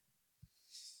 Yeah.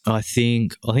 I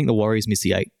think the Warriors miss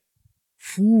the 8.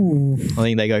 Ooh. I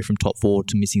think they go from top 4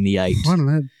 to missing the 8. I don't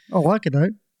know. I like it though.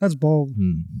 That's bold.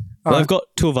 Well, they've got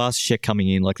Tuivasa-Sheck coming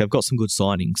in. Like, they've got some good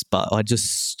signings, but I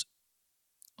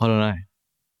don't know.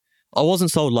 I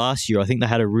wasn't sold last year. I think they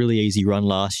had a really easy run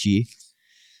last year.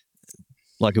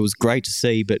 Like, it was great to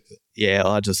see, but yeah,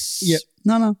 I just... Yep.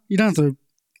 No, you don't have to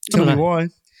tell me why.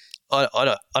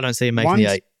 I don't see them making the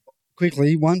 8.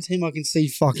 Quickly, one team I can see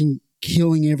fucking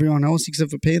killing everyone else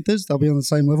except for Panthers. They'll be on the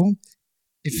same level.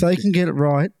 If they can get it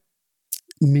right,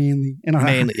 Manly. And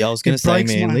I was going to say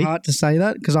Manly. It breaks my heart to say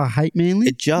that because I hate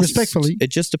Manly. Respectfully. It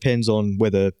just depends on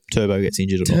whether Turbo gets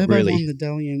injured or not, really. Turbo won the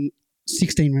Dalian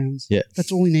 16 rounds. Yeah.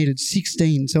 That's all he needed,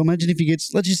 16. So imagine if he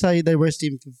gets, let's just say they rest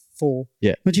him for 4.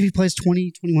 Yeah. Imagine if he plays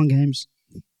 20, 21 games.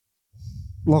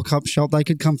 Lock up shop. They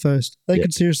could come first. They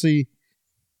could seriously,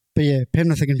 but yeah,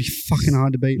 Penrith are going to be fucking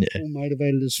hard to beat. Yeah. All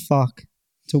motivated as fuck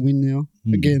to win now.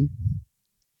 Again.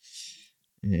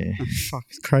 Yeah. Oh, fuck,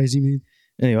 it's crazy, man.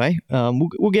 Anyway,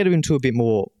 we'll get into a bit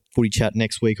more footy chat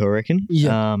next week, I reckon.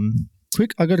 Yeah.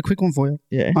 I got a quick one for you.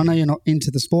 Yeah. I know you're not into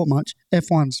the sport much.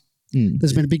 F1s.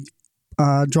 There's been a big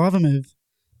driver move.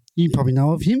 You probably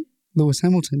know of him, Lewis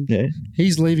Hamilton. Yeah.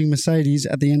 He's leaving Mercedes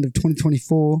at the end of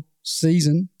 2024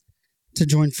 season to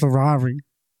join Ferrari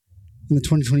in the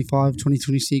 2025,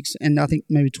 2026, and I think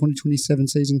maybe 2027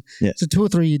 season. Yeah. It's a 2 or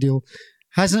 3 year deal.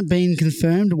 Hasn't been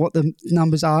confirmed what the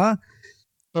numbers are,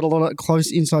 but a lot of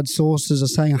close inside sources are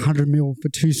saying 100 mil for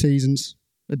 2 seasons.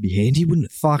 That'd be handy, wouldn't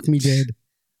it? Fuck me dead.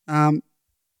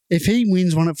 If he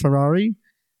wins one at Ferrari,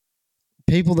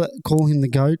 people that call him the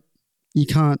GOAT, you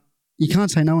can't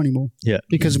say no anymore. Yeah.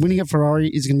 Because winning at Ferrari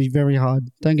is going to be very hard.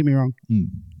 Don't get me wrong.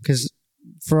 Because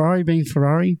Ferrari being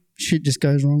Ferrari, shit just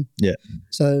goes wrong. Yeah.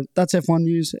 So that's F1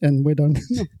 news, and we're done.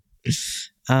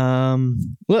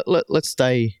 Let's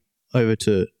stay over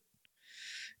to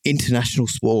international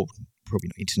sport. Probably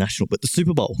not international, but the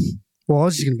Superbowl. Well, I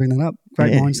was just going to bring that up.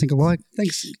 Great minds think alike.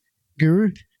 Thanks,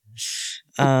 Guru.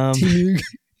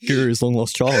 Guru's long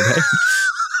lost child, hey?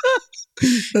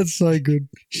 That's so good.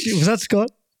 Was that Scott?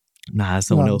 Nah,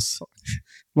 someone else.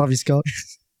 Love you, Scott.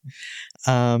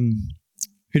 Who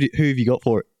have you got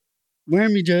for it?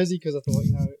 Wearing my jersey because I thought,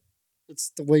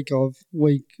 it's the week.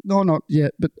 No, not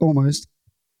yet, but almost.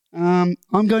 I'm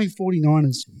going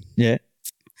 49ers. Yeah.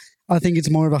 I think it's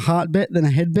more of a heart bet than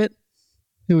a head bet.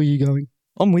 Who are you going?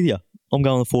 I'm with you. I'm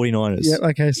going the 49ers. Yeah,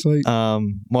 okay, sweet.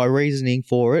 My reasoning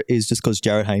for it is just because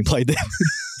Jared Hayne played there.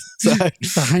 So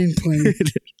the Hayne playing.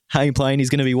 Hayne playing. He's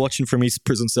going to be watching from his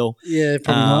prison cell. Yeah,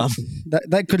 probably not.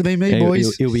 That could have been me,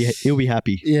 boys. He'll be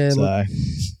happy. Yeah. So. Look,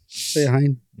 see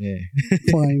Hayne. Yeah.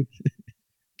 Playing.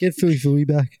 Get Fui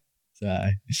back. So,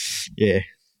 yeah.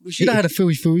 We should have had a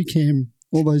Fui cam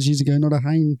all those years ago, not a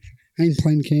Hayne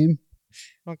playing cam.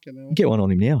 Fucking hell. Get one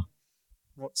on him now.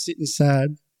 What, sitting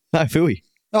sad? No, Fui.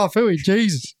 Oh, Fui,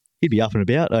 Jesus. He'd be up and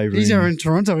about over. He's over in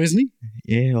Toronto, isn't he?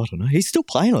 Yeah, I don't know. He's still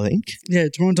playing, I think. Yeah,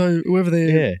 Toronto, whoever they're.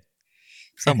 Yeah,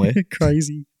 somewhere.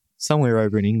 Crazy. Somewhere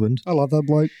over in England. I love that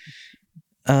bloke.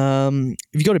 Have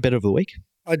you got a bet of the week?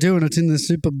 I do, and it's in the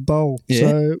Super Bowl. Yeah.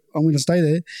 So I'm going to stay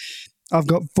there. I've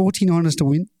got 49ers to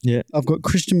win. Yeah. I've got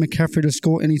Christian McCaffrey to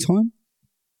score anytime.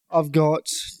 I've got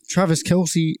Travis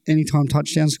Kelce anytime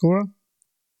touchdown scorer.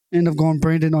 And I've gone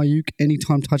Brandon Ayuk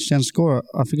anytime touchdown scorer.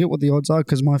 I forget what the odds are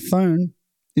because my phone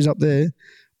is up there,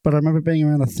 but I remember being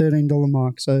around the $13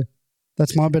 mark. So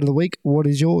that's my bet of the week. What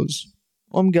is yours?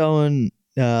 I'm going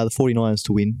the 49ers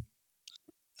to win.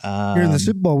 You're in the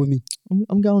Super Bowl with me.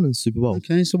 I'm going in the Super Bowl.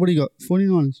 Okay, so what do you got?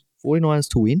 49ers. 49ers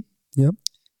to win. Yep.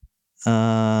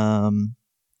 I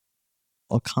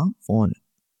can't find it.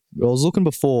 I was looking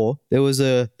before. There was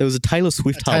a Taylor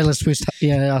Swift hub. Taylor Swift.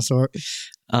 Yeah, I saw it.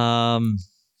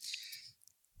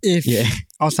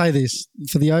 I'll say this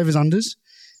for the overs unders,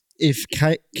 if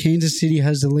Kansas City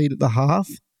has the lead at the half,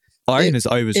 I reckon it's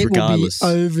overs regardless.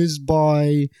 Will be overs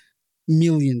by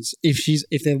millions.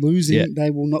 If they're losing, they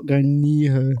will not go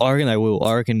near her. I reckon they will.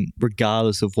 I reckon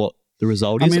regardless of what the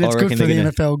result is. I mean, it's good for the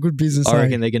NFL. Good business. I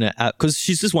reckon they're going to, because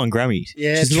she's just won Grammys.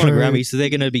 Yeah, she's just won a Grammy, so they're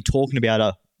going to be talking about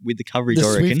her with the coverage. The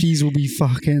I reckon Swifties will be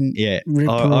fucking. Yeah,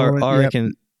 I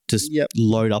reckon just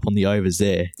load up on the overs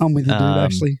there. I'm with you, dude.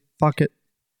 Actually, fuck it.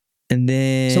 And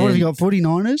then, so what have you got?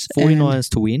 49ers? 49ers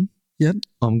to win. Yep.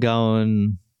 I'm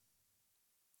going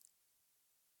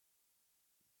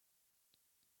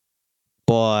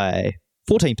by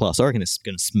 14 plus. I reckon it's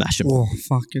going to smash them. Oh,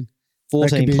 fucking.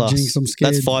 14 plus. Jinx, I'm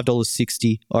scared. That's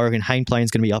 $5.60. I reckon Hayne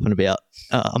Plane's going to be up and about.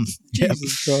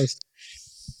 Jesus Christ.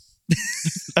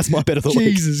 That's my bet of the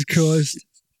week. Jesus Christ.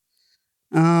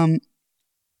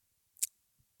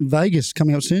 Vegas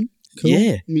coming up soon. Cool.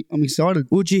 Yeah. I'm excited.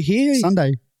 Would you hear?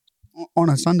 Sunday. On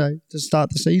a Sunday to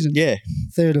start the season. Yeah.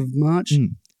 3rd of March.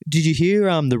 Did you hear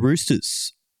the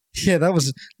Roosters? Yeah, that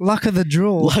was luck of the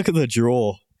draw. Luck of the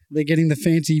draw. They're getting the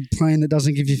fancy plane that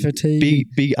doesn't give you fatigue.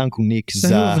 Big Uncle Nick has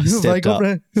stepped up.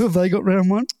 Who have they got round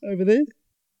one over there?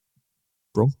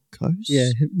 Broncos? Yeah,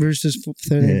 Roosters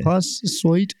 13 plus.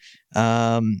 Sweet.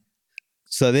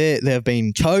 So they've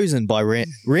been chosen by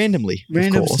randomly.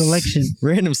 Random selection.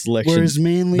 Random selection. Whereas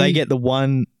Manly, they get the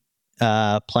one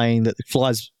plane that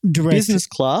flies direct. Business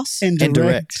class and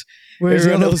direct. Whereas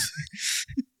everyone else,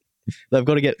 they've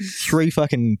got to get 3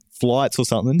 fucking flights or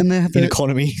something. And they have in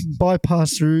economy.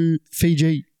 Bypass through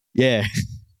Fiji. Yeah.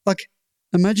 Like,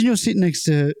 imagine you're sitting next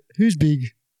to who's big?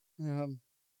 I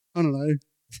don't know.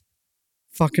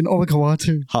 Fucking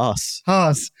Olakawatu. Haas.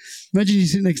 Imagine you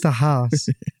sitting next to Haas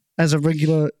as a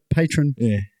regular patron.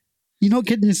 Yeah. You're not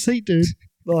getting your seat, dude.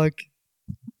 Like,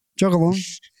 jog along.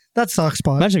 That sucks,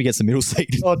 but imagine if he gets the middle seat.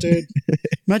 Oh, dude.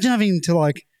 Imagine having to,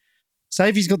 like, say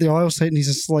if he's got the aisle seat and he's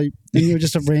asleep and you're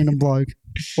just a random bloke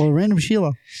or a random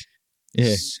Sheila.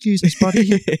 Yeah. Excuse me, buddy.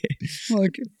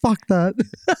 Like, fuck that.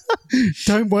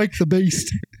 Don't wake the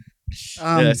beast.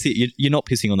 Yeah, that's it. You're not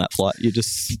pissing on that flight. You're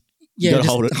just... Yeah, just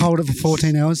hold it for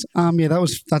 14 hours. Yeah,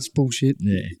 that's bullshit.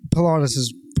 Yeah. Politis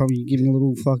is probably giving a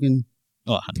little fucking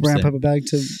brown paper bag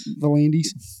to the Landys.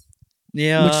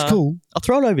 Yeah. Which is cool. I'll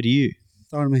throw it over to you.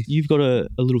 Throw it to me. You've got a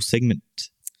little segment.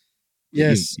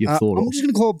 Yes. You've thought of. I'm just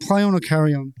going to call it Play On or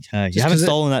Carry On. Okay. You haven't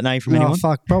stolen that name from anyone? Oh,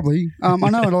 fuck, probably. I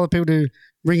know a lot of people do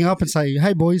ring up and say,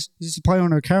 hey, boys, is this a Play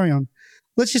On or a Carry On?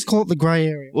 Let's just call it the grey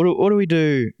area. What do we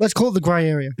do? Let's call it the grey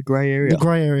area. The grey area? The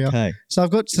grey area. Okay. So I've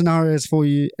got scenarios for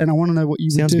you, and I want to know what you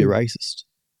would do. Sounds a bit racist.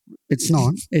 It's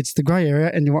not. It's the grey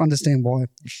area, and you'll understand why.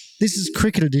 This is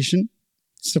cricket edition.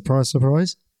 Surprise,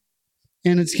 surprise.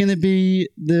 And it's going to be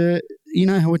you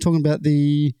know how we're talking about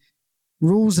the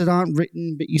rules that aren't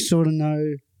written, but you sort of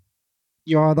know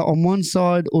you're either on one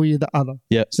side or you're the other.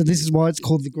 Yeah. So this is why it's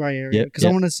called the grey area, because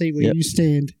I want to see where you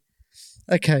stand.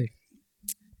 Okay.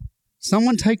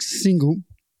 Someone takes a single.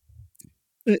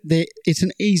 It's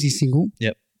an easy single.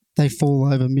 Yep. They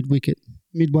fall over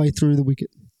midway through the wicket.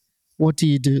 What do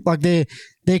you do? Like they're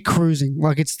cruising.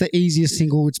 Like it's the easiest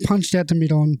single. It's punched out to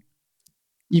mid-on.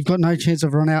 You've got no chance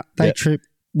of run out. They trip.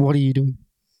 What are you doing?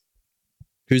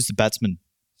 Who's the batsman?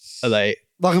 Are they...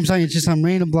 Like I'm saying, it's just some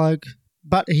random bloke,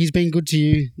 but he's been good to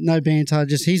you. No banter.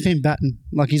 Just he's been batting.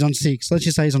 Like he's on 6. Let's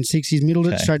just say he's on 6. He's middled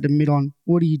it straight to mid-on.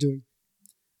 What are you doing?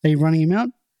 Are you running him out?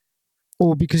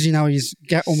 Or because you know he's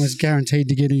almost guaranteed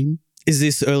to get in. Is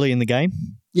this early in the game?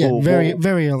 Yeah, very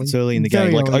early. It's early in the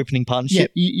game, like opening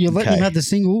partnership? Yeah, you're letting him have the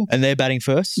single. And they're batting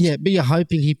first? Yeah, but you're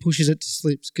hoping he pushes it to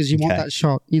slips because you want that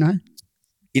shot, you know?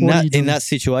 In that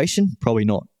situation, probably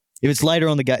not. If it's later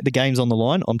on the game's on the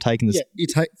line, I'm taking this.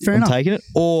 Yeah, fair enough. I'm taking it.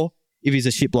 Or if he's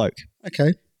a shit bloke. Okay.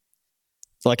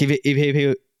 It's like if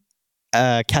he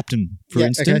captain, for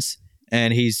instance,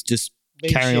 and he's just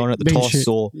carrying on at the toss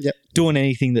or doing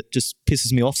anything that just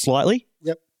pisses me off slightly,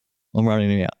 I'm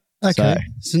running him out. Okay.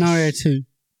 Scenario 2.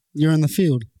 You're in the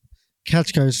field.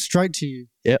 Catch goes straight to you.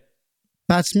 Yep.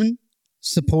 Batsman,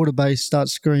 supporter base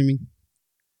starts screaming.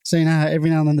 So you know how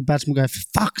every now and then the batsman will go, for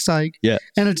fuck's sake. Yeah.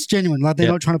 And it's genuine. Like they're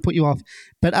not trying to put you off.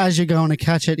 But as you're going to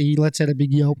catch it, he lets out a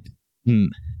big yelp.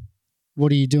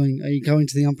 What are you doing? Are you going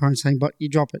to the umpire and saying, but you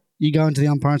drop it? You go into the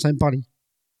umpire and saying, buddy.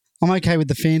 I'm okay with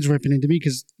the fans ripping into me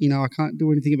because, you know, I can't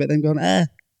do anything about them going,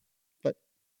 But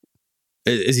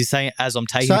is he saying as I'm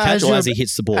taking the catch or as he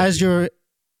hits the ball? As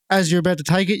you're about to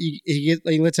take it,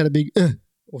 he lets out a big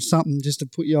or something just to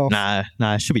put you off.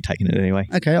 Nah, should be taking it anyway.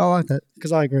 Okay, I like that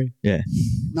because I agree. Yeah.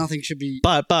 Nothing should be.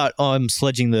 But I'm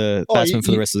sledging the batsman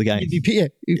for the rest of the game.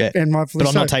 And rightfully but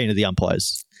I'm not taking it to the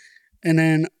umpires. And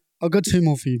then I've got 2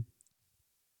 more for you.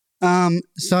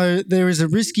 So there is a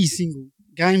risky single.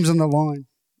 Game's on the line.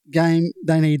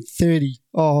 They need 30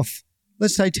 off,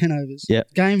 let's say 10 overs. Yeah.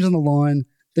 Game's on the line.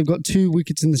 They've got 2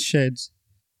 wickets in the sheds.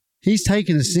 He's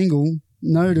taken a single,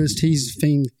 noticed he's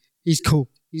cool.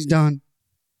 He's done.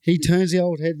 He turns the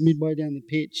old head midway down the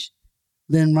pitch,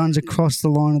 then runs across the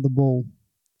line of the ball.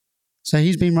 So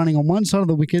he's been running on one side of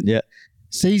the wicket,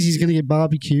 sees he's going to get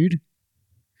barbecued,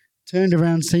 turned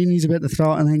around, seen he's about to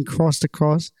throw it, and then crossed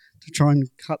across to try and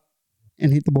cut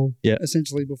and hit the ball,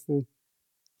 essentially before.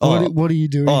 What are you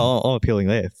doing? I'm appealing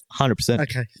there, 100%.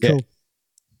 Okay, cool.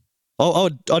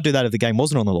 I'd do that if the game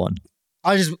wasn't on the line.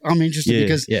 I'm interested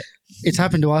because it's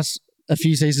happened to us a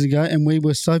few seasons ago and we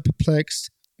were so perplexed.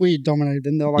 We dominated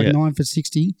them. They were like 9 for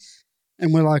 60.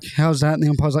 And we're like, how's that? And the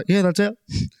umpire's like, yeah, that's out.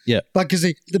 Yeah. Like, because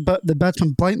the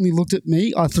batsman blatantly looked at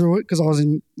me. I threw it because I was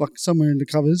in like somewhere in the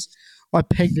covers. I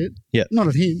pegged it. Yeah. Not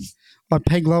at him. I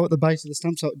pegged low at the base of the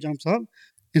stump so it jumps up.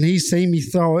 And he's seen me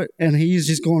throw it, and he's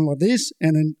just gone like this,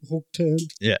 and then hook turned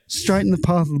straight in the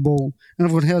path of the ball. And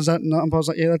I've gone, how's that? And the umpire's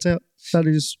like, yeah, that's out. That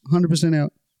is 100%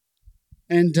 out.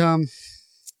 And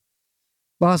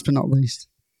last but not least,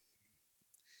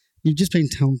 you've just been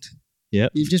tonked. Yeah.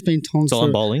 You've just been tonked for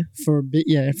a bit,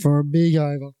 for a big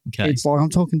over. Okay. It's like I'm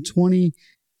talking 20,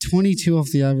 22 off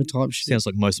the over type shit. Sounds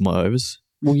like most of my overs.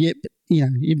 Well, yeah, but, you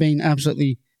know, you've been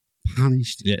absolutely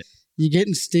punished. Yeah. You're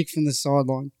getting stick from the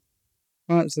sideline.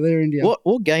 Right, so they're India.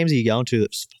 What games are you going to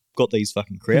that's got these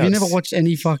fucking crowds? Have you never watched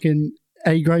any fucking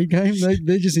A-grade game?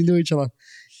 They're just into each other.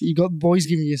 You got boys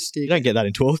giving you a stick. You don't get that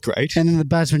in 12th grade. And then the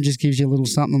batsman just gives you a little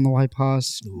something on the way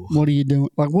past. Ooh. What are you doing?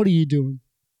 Like, what are you doing?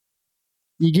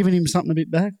 You giving him something a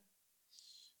bit back?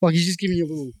 Like, he's just giving you a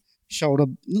little shoulder,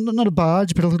 not a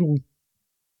barge, but a little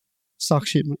suck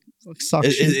shit, mate. Like, suck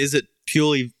shit. Is it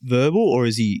purely verbal or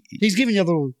is he... He's giving you a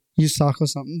little, you suck or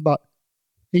something, but...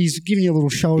 He's giving you a little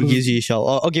shoulder. He gives you a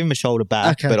shoulder. I'll give him a shoulder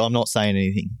back, but I'm not saying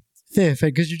anything. Fair,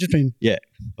 because you've just been... Yeah,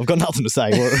 I've got nothing to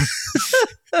say.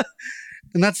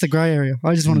 And that's the grey area.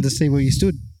 I just wanted to see where you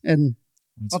stood. And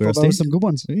I thought there were some good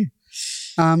ones.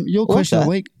 Yeah. Your question of the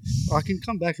week. I can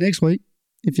come back next week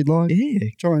if you'd like. Yeah.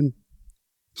 Try and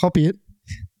copy it.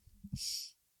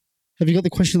 Have you got the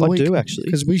question of the week? I do, actually.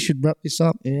 Because we should wrap this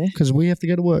up. Yeah. Because we have to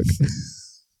go to work.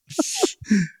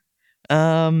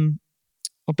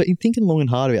 I've been thinking long and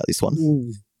hard about this one.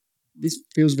 Ooh, this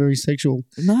feels very sexual.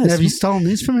 No, have you stolen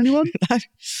this from anyone? No,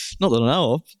 not that I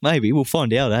know of. Maybe. We'll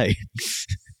find out, eh?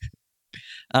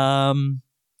 I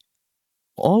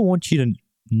want you to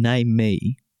name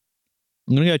me.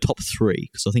 I'm going to go top 3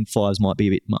 because I think 5s might be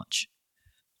a bit much.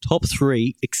 Top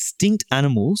 3 extinct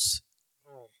animals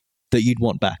that you'd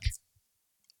want back.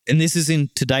 And this is in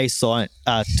today's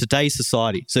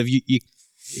society. So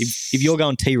if you're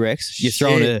going T-Rex, you're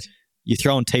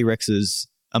throwing T-Rexes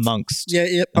amongst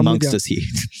us here.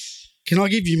 Can I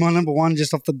give you my number 1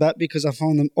 just off the bat because I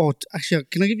found them? Oh, actually,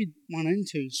 can I give you 1 and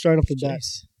 2 straight off the bat?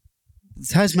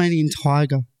 Tasmanian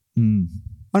tiger.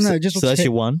 I know. So that's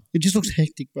your 1? It just looks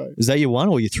hectic, bro. Is that your 1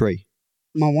 or your 3?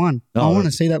 My 1. I want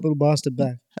to see that little bastard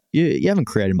back. You haven't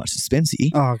created much suspense here.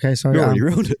 Oh, okay. Sorry. You already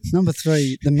ruined it. Number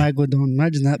 3, the Megalodon.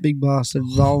 Imagine that big bastard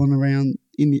rolling around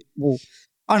in the... Well,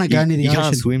 I don't go near the ocean. You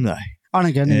can't swim, though. I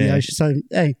don't go near the ocean. So,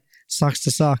 hey, sucks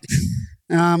to suck.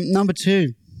 Number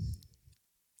 2.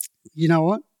 You know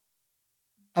what?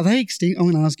 Are they extinct? I'm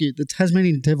going to ask you. The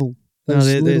Tasmanian devil. No,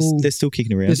 they're still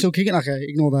kicking around. They're still kicking? Okay,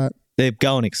 ignore that. They're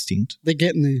going extinct. They're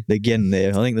getting there. They're getting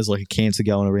there. I think there's like a cancer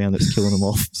going around that's killing them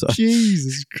off. So.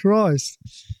 Jesus Christ.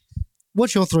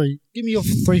 What's your 3? Give me your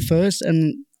 3 first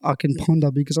and I can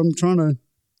ponder because I'm trying to...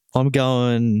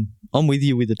 I'm with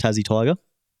you with the Tassie tiger.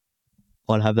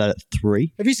 I'd have that at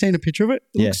 3. Have you seen a picture of it?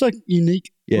 It looks like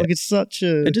unique. Yeah. Like it's such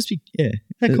a... It'd just be,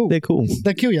 How cool. They're cool.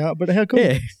 They kill you, but how cool.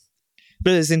 Yeah.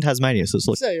 But it's in Tasmania, so it's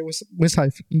like we're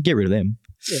safe. You can get rid of them.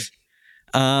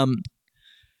 Yeah.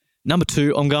 Number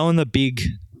 2, I'm going the big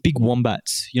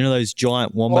wombats. You know those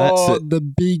giant wombats? Oh, the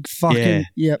big fucking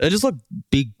They're just like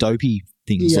big dopey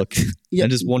things. Like they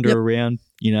just wander around.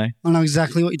 You know. I know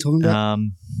exactly what you're talking about.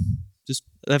 Just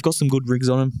they've got some good rigs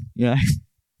on them. You know.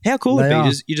 How cool would it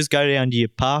be? You just go down to your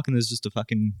park and there's just a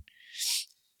fucking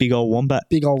big old wombat.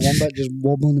 Big old wombat just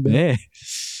wobbling about. Yeah.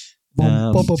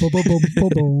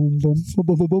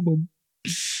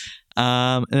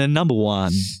 And then number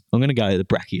 1, I'm going to go the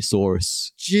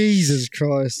Brachiosaurus. Jesus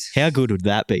Christ. How good would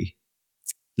that be?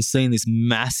 Just seeing this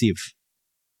massive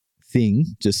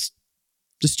thing just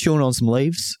chewing on some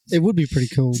leaves. It would be pretty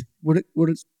cool. Would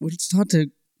it start to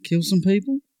kill some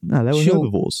people? No, they were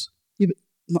herbivores. Yeah, but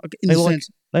not in the sense...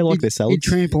 They like their salads. He'd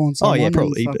trample on someone. Oh, yeah,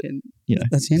 probably. Fucking, but, you know.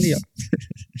 That's India.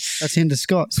 That's into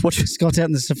Scott. Scott's out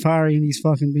in the safari and he's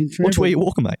fucking been trampled. Watch where you're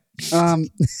walking, mate.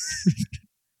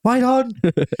 Wait on.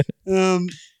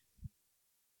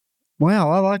 Wow,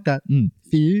 I like that.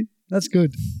 For you, that's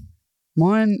good.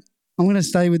 Mine, I'm going to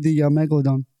stay with the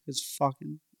Megalodon. It's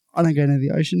fucking... I don't go into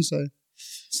the ocean, so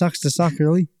sucks to suck,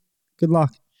 really. Good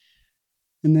luck.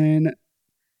 And then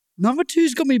number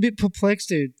 2's got me a bit perplexed,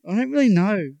 dude. I don't really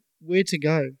know where to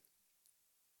go.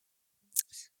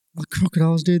 Like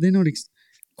crocodiles, dude, they're not...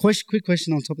 Quick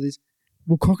question on top of this.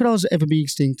 Will crocodiles ever be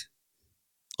extinct?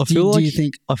 Do you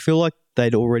think? I feel like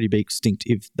they'd already be extinct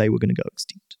if they were going to go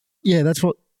extinct. Yeah, that's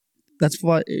why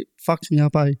it fucks me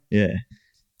up, eh? Yeah.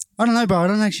 I don't know, bro. I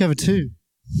don't actually have a 2.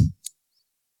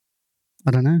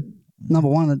 I don't know. Number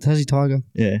 1, the Tassie tiger.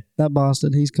 Yeah. That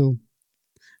bastard, he's cool.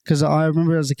 Because I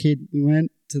remember as a kid, we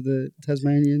went to the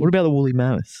Tasmanian... What about the woolly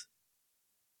mammoth?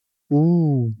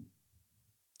 Ooh.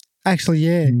 Actually,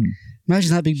 yeah.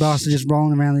 Imagine that big bastard just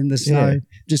rolling around in the snow.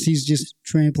 Yeah. He's just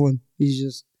trampling. He's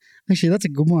just... Actually, that's a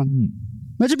good one.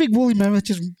 Imagine a big woolly mammoth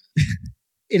just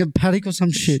in a paddock or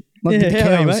some shit. Like the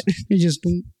cows. Mate. He just...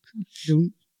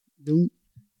 Doom.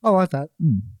 I like that.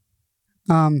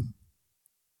 Well,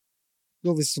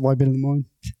 this is way better than mine.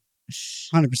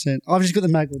 100%. I've just got the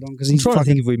Megalodon because he's trying to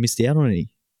think if we missed out on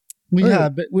any. We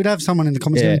have, but we'd have someone in the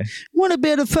comments going, what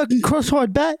about a fucking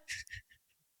cross-eyed bat?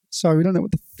 Sorry, we don't know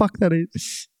what the fuck that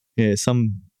is. Yeah,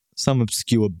 some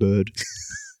obscure bird.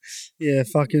 Yeah,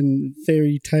 fucking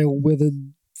fairy tale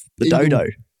weathered. The dodo.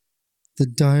 The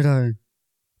dodo.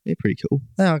 They're pretty cool.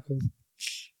 They are cool.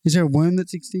 Is there a worm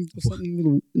that's extinct or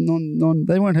something?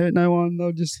 They won't hurt no one.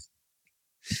 They'll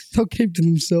keep to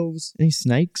themselves. Any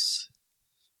snakes?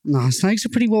 No, snakes are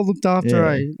pretty well looked after,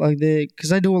 eh? Like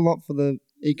because they do a lot for the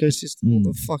ecosystem,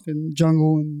 the fucking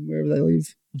jungle and wherever they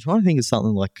live. I'm trying to think of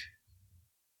something like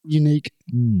unique.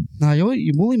 No, your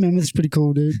woolly mammoth's pretty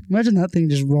cool, dude. Imagine that thing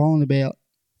just rolling about.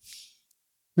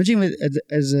 Imagine it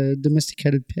as a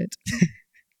domesticated pet.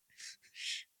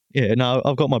 Yeah, no,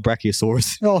 I've got my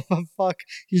Brachiosaurus. Oh, fuck.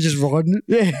 You're just riding it?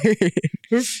 Yeah.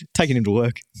 Taking him to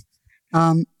work.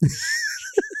 Have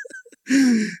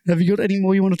you got any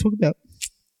more you want to talk about?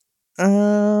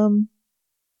 I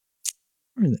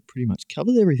think that pretty much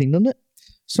covers everything, doesn't it?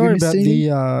 Sorry about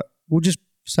the... we'll just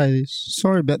say this.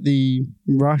 Sorry about the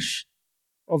rush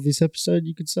of this episode,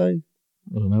 you could say.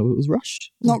 I don't know. It was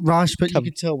rushed. Not rushed, but you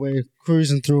could tell we're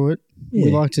cruising through it. Yeah.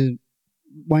 We like to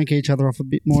wank each other off a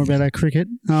bit more about our cricket.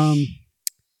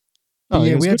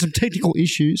 We had some technical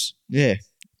issues. Yeah.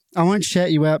 I won't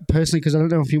shout you out personally because I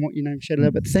don't know if you want your name shouted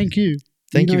out, but thank you.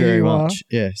 Thank you very much.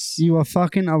 Yes. You are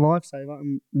fucking a lifesaver.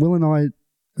 And Will and I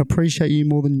appreciate you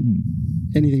more than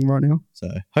anything right now. So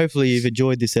hopefully you've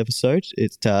enjoyed this episode.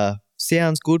 It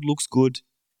sounds good, looks good.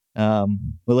 Well,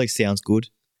 at least sounds good.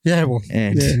 Yeah, well,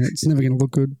 it's never going to look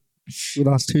good with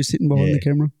us two sitting behind the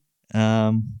camera.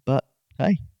 But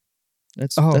hey,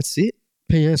 that's it.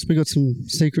 P.S. We got some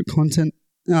secret content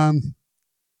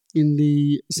in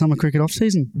the summer cricket off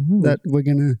season that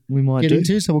we might get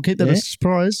into. So we'll keep that as a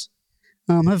surprise.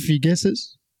 Have a few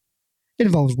guesses. It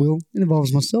involves Will. It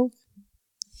involves myself.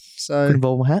 So could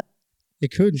involve my hat.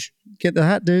 It could. Get the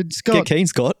hat, dude. Scott. Get keen,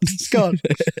 Scott. Scott.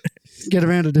 Get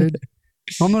around it, dude.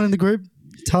 I'm not in the group.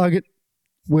 Target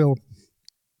Will.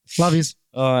 Love yous.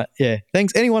 All right. Yeah.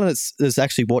 Thanks. Anyone that's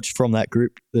actually watched from that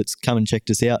group that's come and checked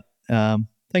us out.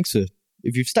 Thanks for,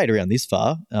 if you've stayed around this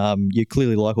far, you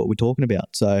clearly like what we're talking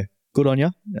about. So good on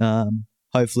you.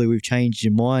 Hopefully we've changed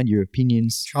your mind, your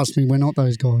opinions. Trust me, we're not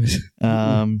those guys. What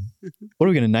are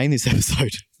we going to name this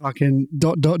episode? Fucking ...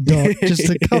 just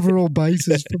to cover all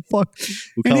bases. For fuck.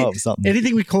 We'll come up with something.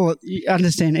 Anything we call it, you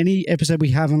understand, any episode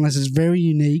we have, unless it's very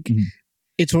unique,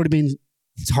 it's already been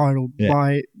titled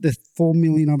by the 4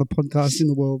 million other podcasts in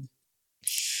the world.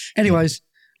 Anyways,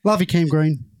 love you, Cam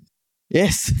Green.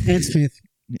 Yes. And Smith.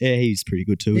 Yeah, he's pretty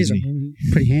good too, isn't he?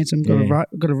 Pretty handsome.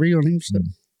 Got a reel on him. So.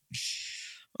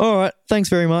 All right. Thanks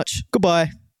very much. Goodbye.